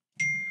crazy.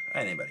 I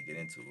ain't anybody get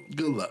into it.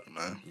 Good luck,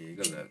 man. Yeah,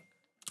 good luck.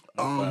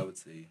 I would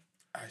say.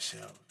 I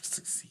shall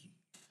succeed.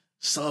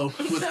 So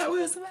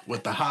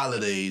with the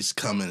holidays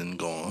coming and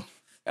going,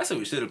 That's what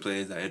we should have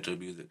played as our intro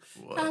music.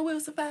 what? I will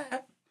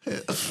survive.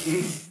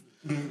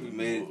 We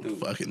made it through.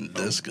 Fucking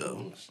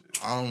disco.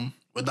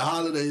 With the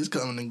holidays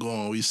coming and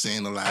going, we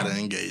seeing a lot of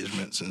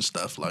engagements and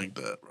stuff like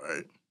that,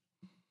 right?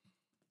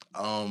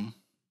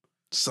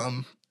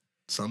 Some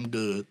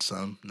good,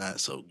 some not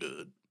so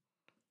good.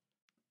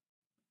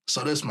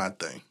 So that's my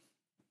thing.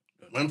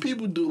 When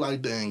people do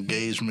like the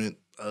engagement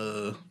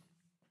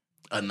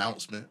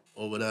announcement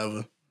or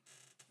whatever,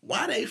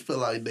 why they feel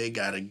like they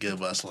gotta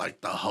give us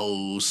like the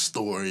whole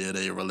story of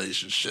their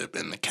relationship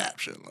in the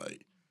caption?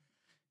 Like,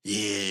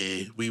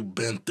 yeah, we've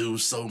been through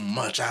so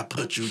much. I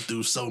put you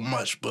through so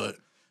much, but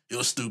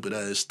your stupid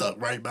ass stuck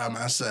right by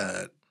my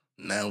side.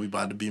 Now we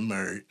about to be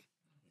married.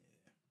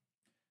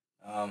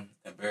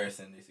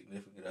 Embarrassing the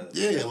significant other.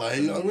 Yeah, like,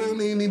 I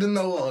really need to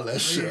know all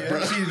that shit,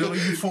 bro. I cheated on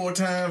you 4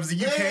 times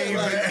and you came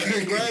like, back.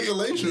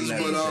 congratulations,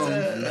 but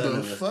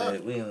the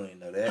fuck? We don't even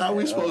know that. How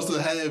we supposed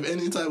to have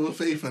any type of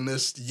faith in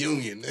this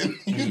union? And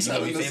you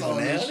telling us all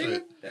this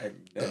shit?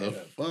 The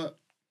fuck?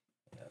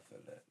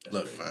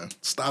 Look, man,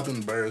 stop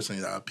embarrassing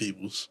y'all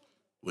peoples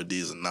with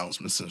these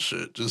announcements and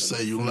shit. Just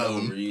say you love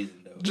them.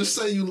 Just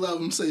say you love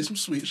them, say some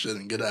sweet shit,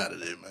 and get out of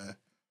there, man.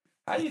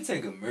 How do you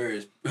take a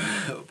marriage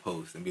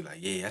post and be like,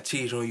 yeah, I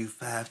cheated on you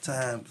 5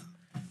 times.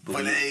 But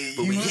we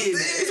hit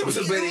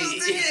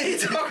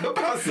it. Talk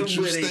about somebody.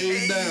 You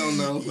stayed down,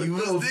 though. You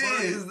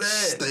was there.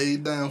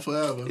 Stayed down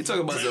forever. You talk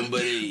about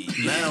somebody.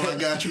 Now I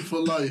got you for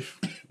life.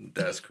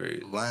 That's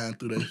crazy. Lying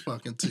through their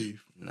fucking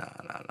teeth. Nah.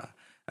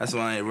 That's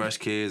why I ain't rush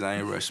kids. I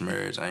ain't rush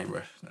marriage. I ain't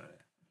rush none of that.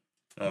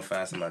 I'm gonna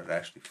find somebody that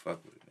actually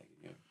fuck with it,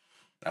 nigga. You know?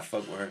 I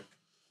fuck with her.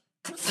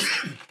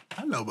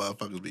 I know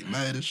motherfuckers be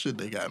mad as shit.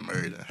 They got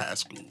married in high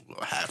school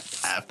or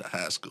after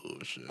high school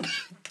and shit.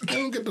 They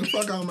don't get the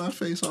fuck out of my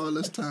face all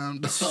this time,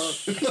 dog.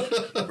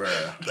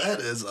 Bruh. That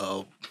is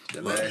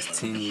The last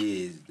 10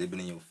 years, they've been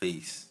in your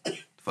face.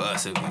 For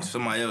us, for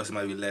somebody else, it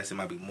might be less, it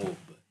might be more.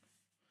 But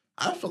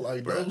I feel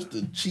like those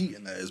the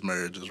cheating ass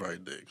marriage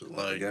right there. Cause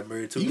like, got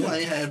married too you young.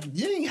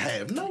 ain't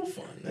have no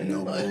fun.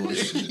 No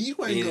bullshit. You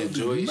ain't He gonna didn't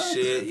do enjoy nothing.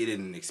 shit. He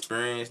didn't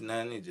experience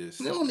nothing. He just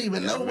You don't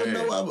even know what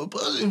no other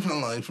pussy feel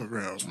like for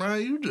real,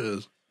 right? You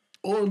just,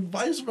 or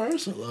vice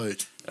versa.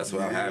 Like, that's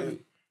why I'm happy.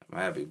 I'm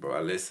happy, bro.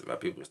 I listen. My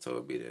people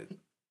told me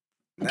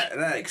that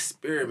not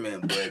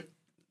experiment, but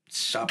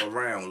shop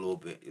around a little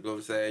bit. You know what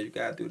I'm saying? You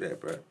gotta do that,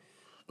 bro.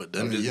 but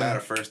then Just buy again,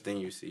 the first thing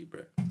you see,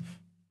 bro.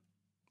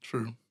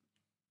 true.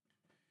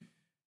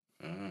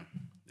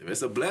 If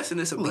it's a blessing,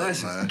 it's a Look,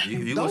 blessing. man,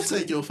 You don't gonna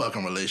take your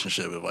fucking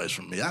relationship advice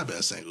from me. I've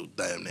been single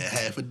damn near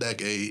half a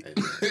decade, and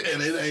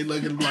it ain't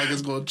looking like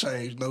it's gonna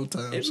change no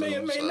time It soon. may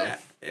or may so. not.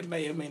 It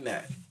may or may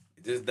not.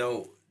 Just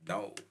don't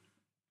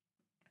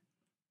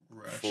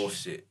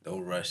force it.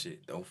 Don't rush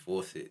it. Don't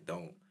force it.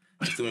 Don't.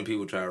 There's too many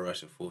people trying to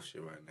rush and force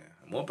shit right now.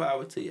 More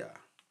power to y'all.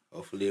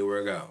 Hopefully it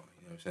work out.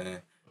 You know what I'm saying?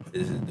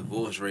 This is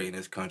divorce rate in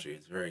this country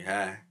is very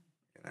high,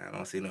 and I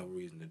don't see no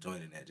reason to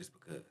join in that just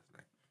because.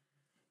 Like,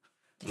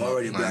 I'm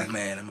already a black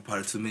man. I'm a part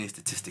of too many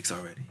statistics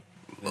already.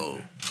 Low.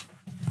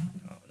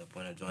 No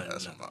point of joining.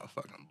 That's a nothing.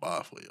 motherfucking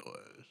bar for your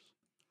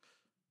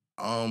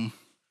ass.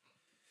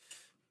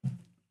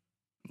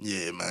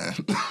 Yeah, man.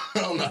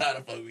 I don't know how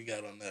the fuck we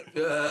got on that.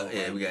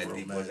 Yeah, we got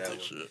deep on that one.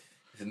 shit.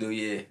 It's a new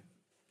year.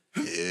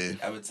 Yeah.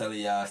 I've been telling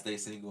y'all stay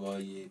single all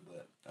year,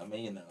 but I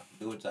mean, you know,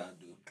 do what y'all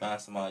do. Find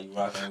somebody you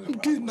rocking with. I'm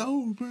rock getting with.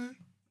 old, man.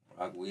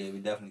 Rock with, yeah, we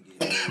definitely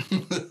getting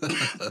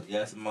old. You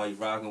got somebody you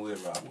rocking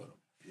with, rock with them.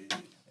 You know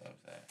what I'm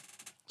saying?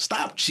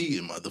 Stop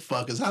cheating,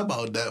 motherfuckers. How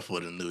about that for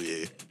the new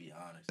year? And be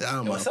honest.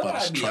 Y'all Yo, when somebody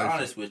motherfuckers be trifling.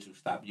 honest with you,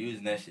 stop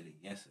using that shit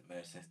against them,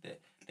 man, since that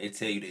they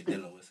tell you they're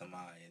dealing with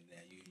somebody and then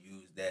you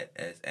use that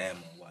as ammo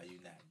while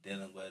you're not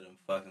dealing with them,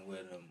 fucking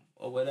with them,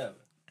 or whatever.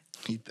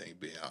 He think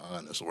being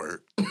honest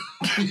work.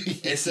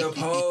 It's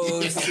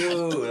supposed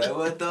to. Like,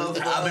 what the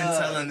fuck? I've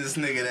been telling this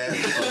nigga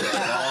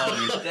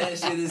that. That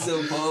shit is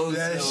supposed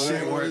That to.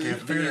 shit working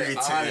fairy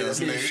tales,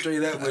 Being nigga.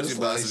 straight up with you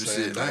about some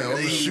shit. Damn,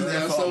 They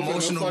shooting for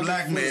emotional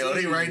blackmail.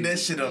 They write that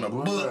shit on a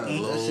book. That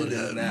shit Lord is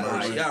have not.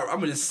 mercy. Y'all, I'm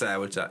gonna just side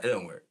with y'all. It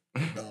don't work.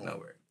 It don't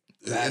work.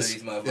 A lot of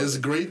these motherfuckers. It's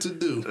great to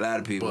do. A lot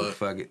of people. But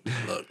Fuck it.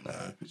 look,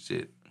 man.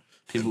 Shit.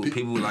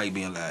 People like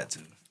being lied to.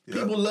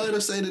 People love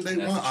to say that they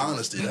want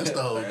honesty. That's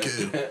the whole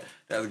kill.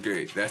 That's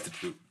great. That's the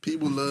truth.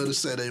 People love to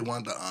say they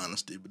want the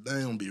honesty, but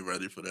they don't be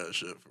ready for that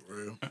shit for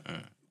real.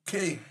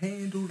 Can't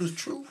handle the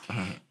truth.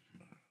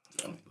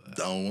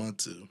 Don't want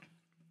to.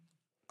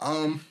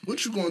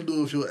 What you gonna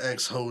do if your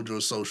ex hold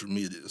your social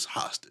medias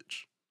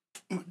hostage?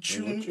 What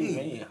you What you mean?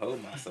 mean?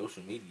 Hold my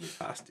social media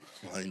hostage.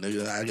 Like,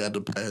 nigga, I got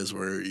the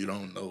password. You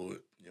don't know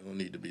it. You don't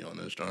need to be on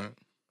this joint.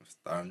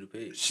 Start a new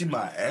page. She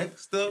my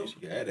ex though. You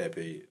can add that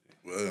page.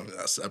 Well,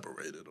 I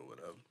separated or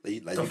whatever.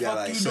 Like The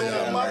fuck you doing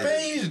on my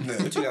page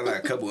then? But you got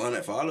like a couple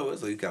hundred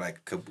followers, or you got like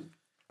a couple,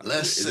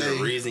 let's Is say there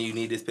a reason you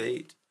need this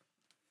page?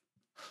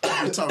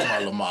 we're talking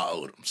about Lamar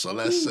Odom. So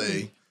let's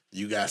say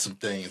you got some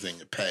things in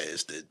your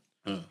past that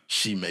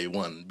she may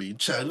want to be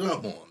checked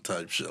up on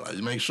type shit. Like,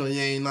 make sure you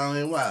ain't out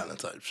here wilding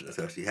type shit.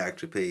 So she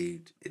hacked your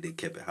page and they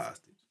kept it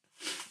hostage.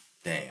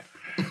 Damn.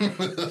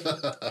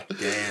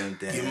 damn.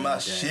 Give my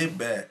shit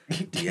back.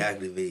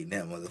 Deactivating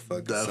that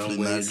motherfucker. Definitely some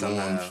way, not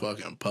somehow. going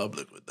fucking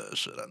public with that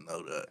shit. I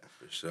know that.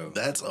 For sure.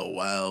 That's a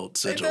wild Ain't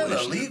situation.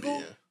 that to be illegal?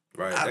 in.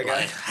 Right. I That guy-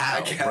 like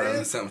how, that guy bro.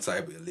 in some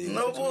type of illegal.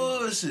 No situation.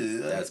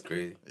 bullshit. That's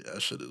crazy. Yeah,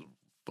 that shit is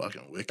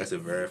fucking wicked. That's a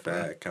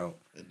verified account.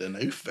 And then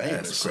they famous.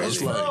 That's So it's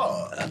crazy. like,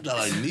 Oh. I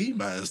like need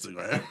my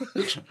Instagram.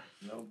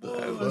 No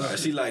Like, bullshit.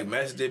 she like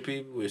messaging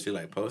people or she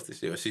like posted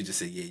shit or she just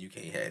said, yeah, you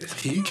can't have this.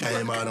 He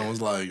came out and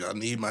was like, I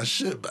need my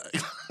shit back.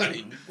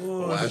 Like,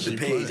 why But she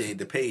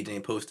the page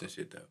ain't posting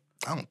shit though.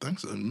 I don't think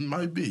so. It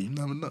might be. You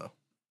never know.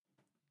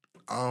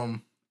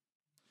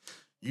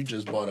 You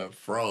just bought up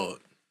fraud.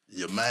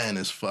 Your man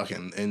is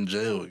fucking in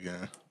jail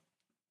again.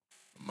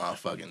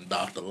 Motherfucking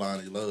Dr.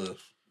 Lonnie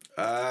Love.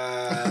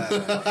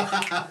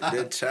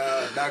 The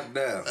child knocked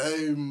down.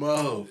 Hey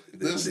Mo,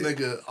 this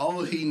nigga,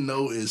 all he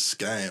know is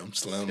scam,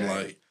 Slim. Scam.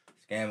 Like,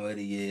 Scam of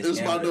the year. it's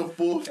about the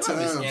fourth It might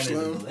be time, scam of the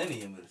Slim.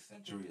 millennium of the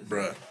century. Or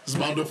Bruh, something. it's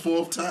about the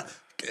fourth time.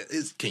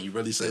 Can you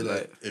really say that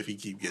Like- if he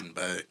keep getting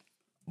back?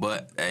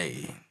 But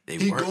hey, they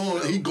He work.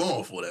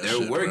 going for that They're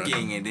shit, bruh.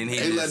 working, and then he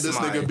They let just this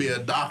smart. nigga be a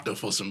doctor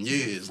for some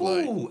years.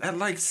 Like, Ooh, at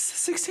like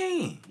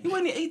 16. He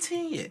wasn't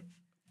 18 yet.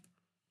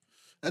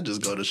 that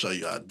just go to show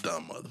you how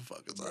dumb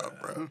motherfuckers are,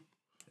 bro.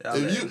 Y'all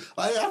If let- you,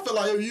 like, I feel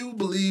like if you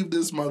believe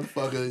this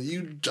motherfucker,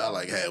 you try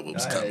like have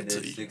what's I coming had to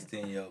this you.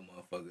 16-year-old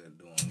motherfucker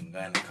doing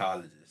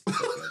gynecologist.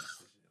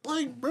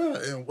 Like, bro,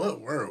 in what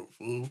world,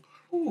 fool?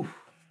 Whew.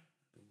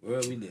 The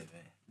world we live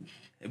in.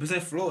 It was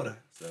in Florida,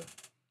 so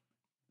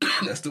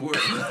that's the world.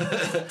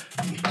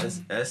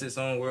 that's its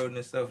own world in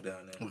itself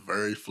down there.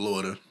 Very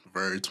Florida,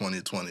 very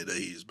 2020 that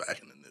he's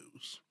back in the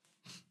news.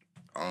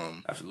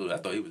 Absolutely, I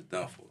thought he was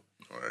done for.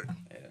 All right,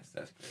 Yeah,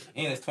 that's crazy.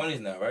 He in his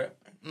 20s now, right?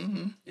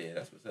 mm-hmm. Yeah,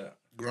 that's what's up.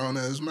 Grown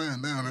ass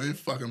man now, they ain't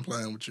fucking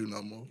playing with you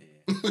no more.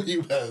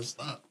 You better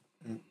stop.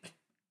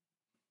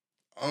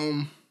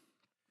 I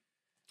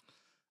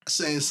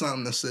seen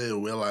something that said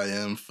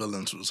Will.i.am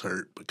feelings was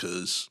hurt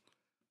because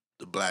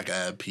the Black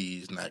Eyed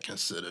Peas not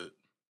considered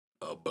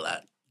a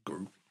black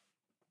group.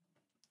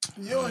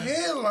 Your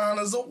headline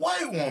is a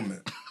white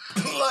woman.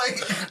 Like,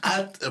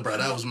 Bro,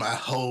 that was my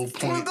whole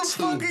point. what the too,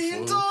 fuck are you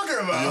fool. talking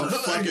about? Your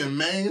fucking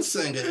main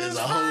singer is It's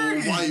a whole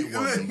Fergie. white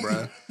woman,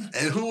 bro.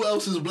 And who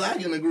else is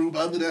black in the group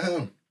other than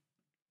him?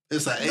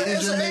 It's an Asian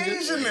It's an nigga.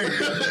 Asian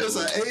nigga. It's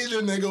an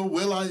Asian nigga,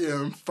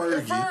 Will.i.am,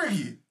 Fergie.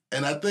 Fergie.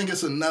 And I think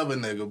it's another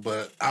nigga,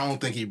 but I don't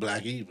think he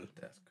black either.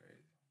 That's crazy.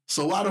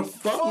 So why the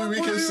fuck would we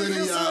would you consider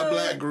y'all consider- a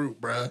black group,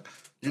 bruh?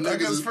 You I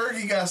guess niggas,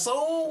 Fergie got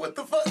sold? What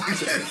the fuck? What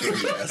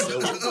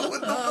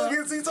the fuck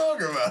is he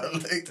talking about?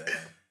 Like,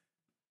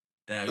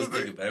 Damn, you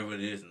think about what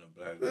it is in the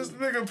black this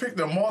group. nigga picked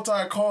a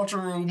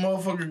multicultural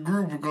motherfucking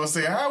group and gonna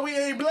say, how we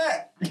ain't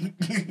black?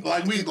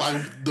 like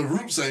the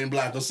Roots ain't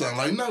black or something.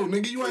 Like, no,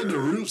 nigga, you ain't the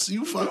Roots.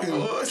 You fucking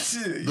Oh,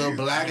 shit. the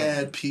Black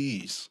Eyed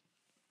Peas.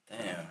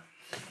 Damn.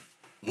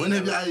 When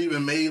have y'all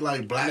even made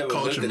like I black never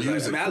culture looked at it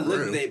music? like, I for looked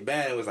at real? their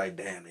band and was like,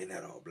 damn, they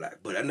not all black.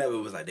 But I never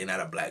was like, they not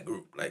a black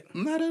group. Like,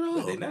 Not at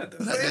all. they not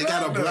though. They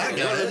got a not, though. black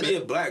In order to guy. be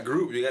a black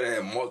group, you gotta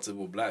have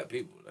multiple black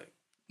people. Like,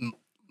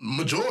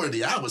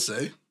 Majority, I would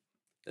say.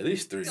 at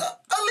least 3. At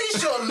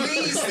least your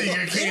lead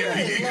singer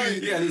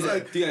can. Yeah, you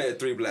gotta have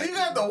 3 black You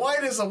got the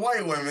whitest of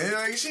white women.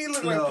 Like, she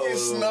look like Pink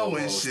Snow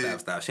and shit.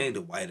 Stop. She ain't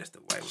the whitest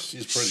of white women.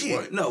 She's pretty Shit.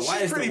 white. No, She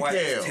whitest pretty of white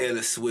pale.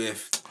 Taylor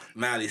Swift,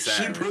 Miley She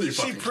Cyrus. pretty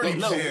She fucking pretty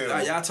close. No,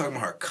 pale. y'all talking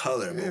about her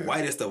color, but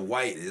whitest of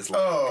white is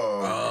like,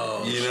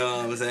 Oh. you know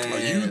what I'm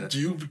saying? Like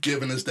you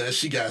giving us that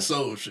she got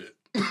soul shit.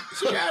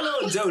 She got a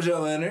little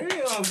JoJo in her, you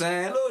know what I'm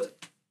saying? Little,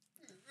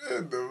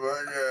 What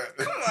the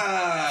fuck? come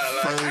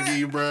on, like,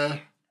 Fergie, bruh.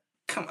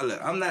 come on,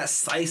 look, I'm not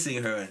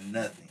sizing her or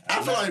nothing.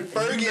 I feel like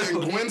Fergie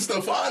and Gwen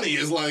Stefani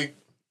is like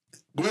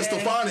Gwen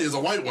Stefani is a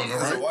white woman,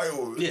 That's a right? white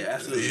woman. Yeah,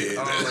 absolutely.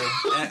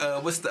 Yeah.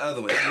 And, what's the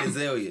other one?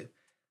 Azalea.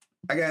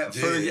 I got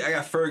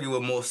Fergie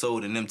with more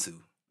soul than them two,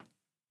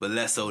 but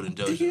less soul than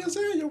JoJo. Iggy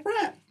Azalea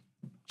rap.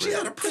 She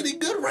had a pretty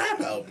good rap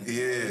album.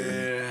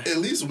 Yeah. At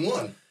least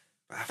one.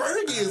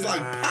 Fergie is like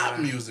pop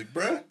music,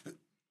 bruh.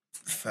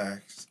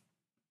 Facts.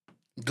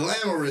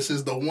 Glamorous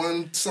is the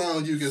one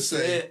song you can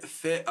say.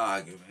 Fair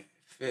argument.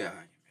 Nah,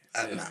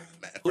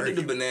 Who did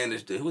the Fergie.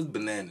 bananas do? Who was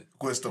bananas?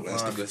 Gwen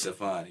Stefani. Gwen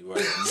Stefani, right?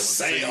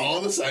 Say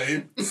all the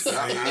same.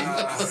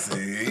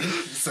 See?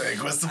 Say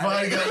Gwen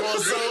Stefani got more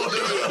soul.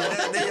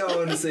 They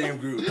all in the same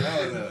group. I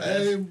don't know.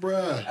 Hey,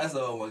 bruh. That's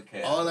all one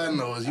cat. All I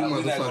know is you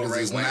We're not gonna motherfuckers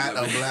rank is white not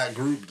a women. black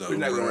group, though. We're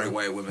not gonna bruh. rank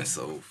white women,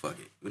 so fuck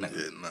it. We're not.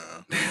 Yeah,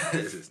 nah.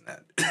 This is not.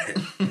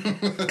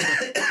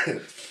 Yeah.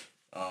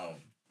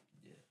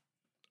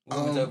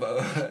 What we talk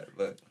about?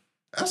 But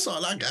That's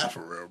all I got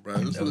for real, bro.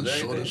 This That was is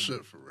short everything. as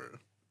shit for real.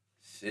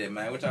 shit,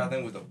 man. What y'all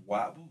think was the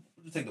wild? What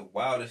you think the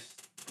wildest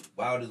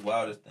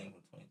thing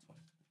from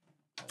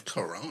 2020?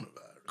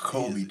 Coronavirus.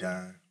 Kobe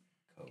dying.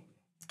 Kobe.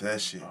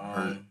 That shit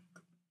hurt.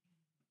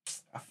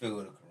 I feel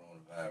the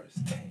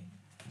coronavirus thing.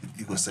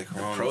 You gonna say The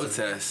corona?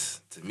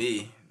 protests, to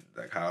me,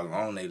 like how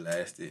long they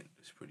lasted,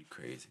 was pretty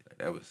crazy. Like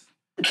that was.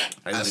 Like,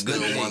 I it was a good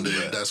still thing, wonder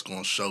if but- that's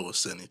gonna show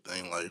us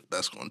anything, like if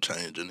that's gonna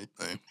change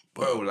anything.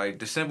 Bro, like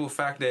the simple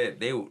fact that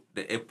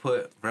that it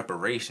put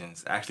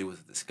reparations actually was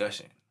a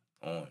discussion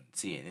on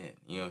CNN.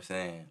 You know what I'm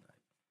saying?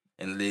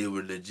 And they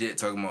were legit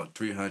talking about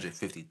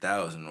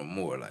 350,000 or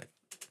more. Like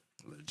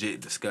legit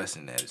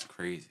discussing that is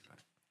crazy.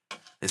 Like,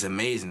 it's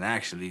amazing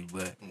actually,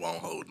 but Won't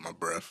hold my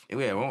breath.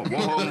 yeah, won't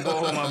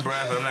hold my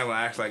breath. I'm not gonna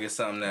act like it's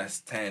something that's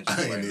tangible.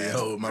 I ain't right even now.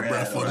 hold my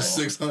breath for the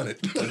 600.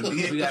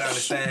 We gotta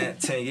understand,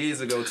 10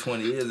 years ago,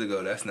 20 years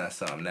ago, that's not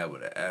something that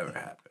would have ever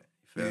happened.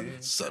 You feel me?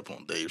 Except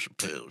on Dave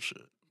Chappelle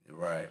shit.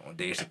 Right, on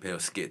Dave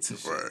Chappelle skits and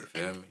shit. Right.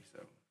 You feel me?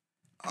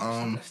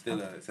 So it's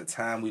still it's a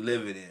time we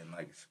living in.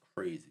 Like it's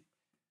crazy.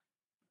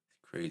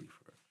 It's crazy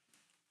for us.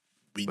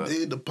 We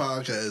did the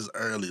podcast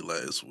early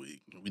last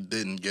week. We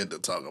didn't get to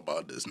talk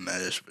about this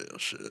Nashville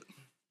shit.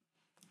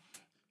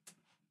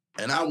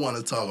 And I want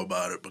to talk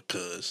about it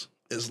because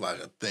it's like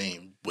a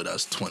theme with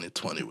us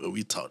 2020 where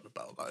we talked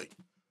about like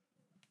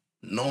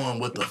knowing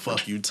what the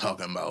fuck you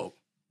talking about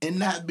and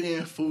not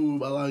being fooled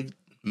by like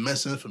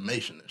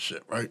misinformation and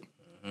shit, right?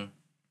 Mm-hmm.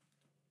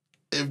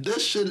 If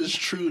this shit is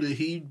true that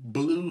he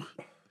blew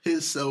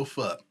himself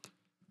up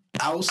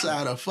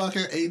outside of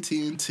fucking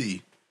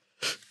AT&T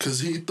because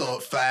he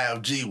thought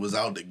 5G was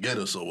out to get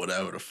us or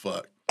whatever the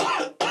fuck.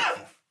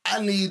 I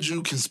need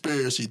you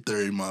conspiracy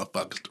theory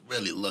motherfuckers to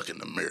really look in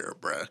the mirror,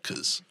 bruh,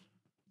 because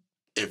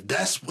if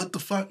that's what the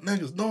fuck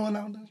niggas doing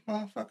out this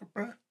motherfucker,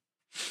 bruh.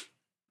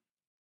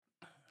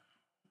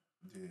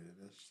 Yeah,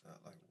 that's not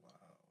like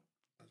wild.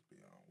 That's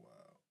beyond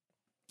wild.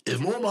 If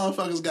more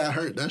motherfuckers got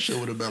hurt, that shit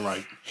would have been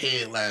like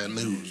headline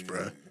news,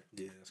 bruh.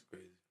 Yeah, that's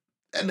crazy.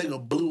 That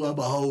nigga blew up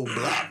a whole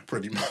block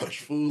pretty much,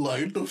 fool.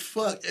 Like, what the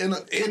fuck? In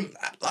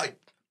like,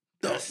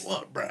 the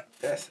fuck, bruh?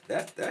 That's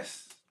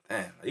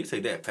damn. You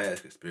take that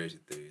past conspiracy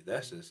theory.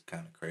 That's just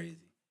kind of crazy.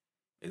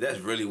 If that's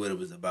really what it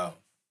was about.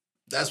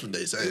 That's what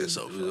they saying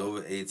so It was far. over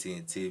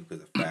AT&T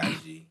because of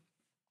 5G.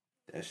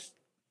 That's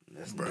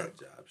Bruh. nut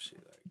job shit.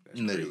 Like that's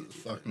Niggas crazy.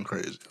 fucking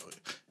crazy.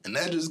 And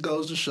that just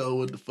goes to show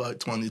what the fuck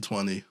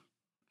 2020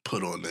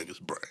 put on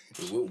niggas'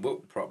 brains.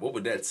 What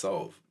would that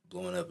solve?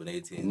 Blowing up an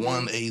AT&T.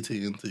 One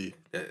AT&T.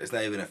 It's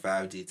not even a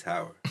 5G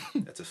tower.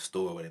 That's a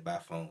store where they buy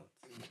phones.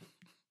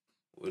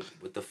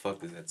 What the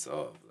fuck does that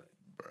solve? Like,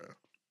 Bruh.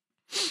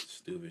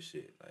 stupid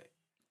shit. Like,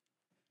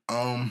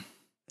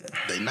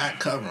 They not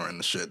covering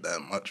the shit that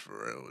much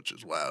for real, which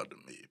is wild to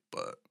me.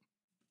 But,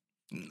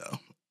 you know,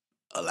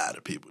 a lot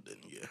of people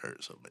didn't get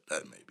hurt, so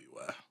that may be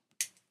why.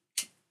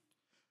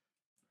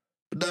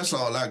 But that's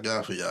all I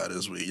got for y'all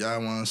this week.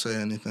 Y'all want to say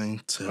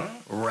anything to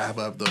wrap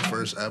up the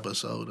first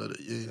episode of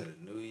the year? for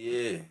the new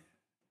year.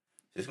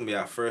 It's gonna be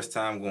our first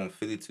time going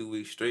 52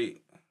 weeks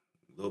straight.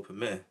 Lil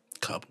permit.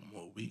 Couple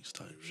more weeks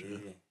type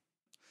shit.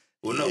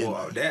 Well, no, Yeah,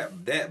 well,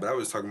 that, but I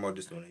was talking about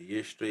just doing a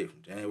year straight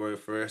from January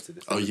 1st to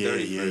Oh, December yeah,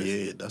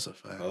 31st. yeah. That's a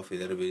fact. Hopefully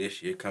that'll be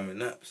this year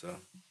coming up. So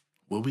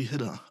Will we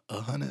hit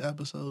 100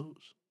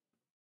 episodes?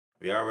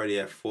 we already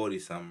at 40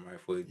 something, right?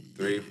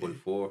 43, Yeah.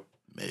 44.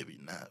 Maybe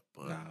not,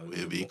 but Nah,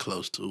 we'll be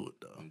close to it,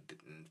 though. In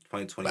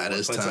 2021, By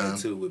this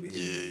 2022 time, will be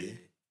hitting.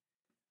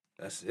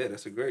 yeah.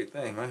 That's a great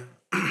thing, man.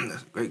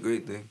 That's a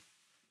great thing.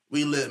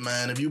 We lit,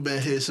 man. If you've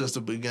been here since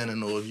the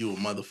beginning or if you a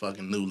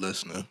motherfucking new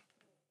listener,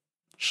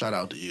 shout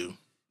out to you.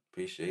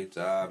 Appreciate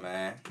y'all,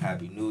 man.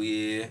 Happy New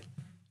Year.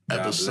 God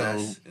Episode-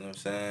 bless. You know what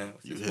I'm saying?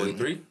 You hear me?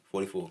 43?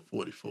 44.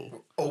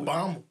 44.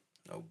 Obama.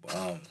 No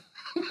bomb.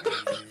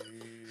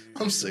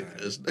 I'm sick of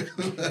this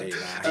nigga. Hey,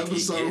 nah, he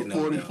Episode getting them,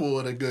 44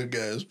 of the Good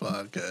Guys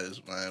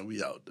Podcast, man.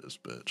 We out this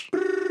bitch.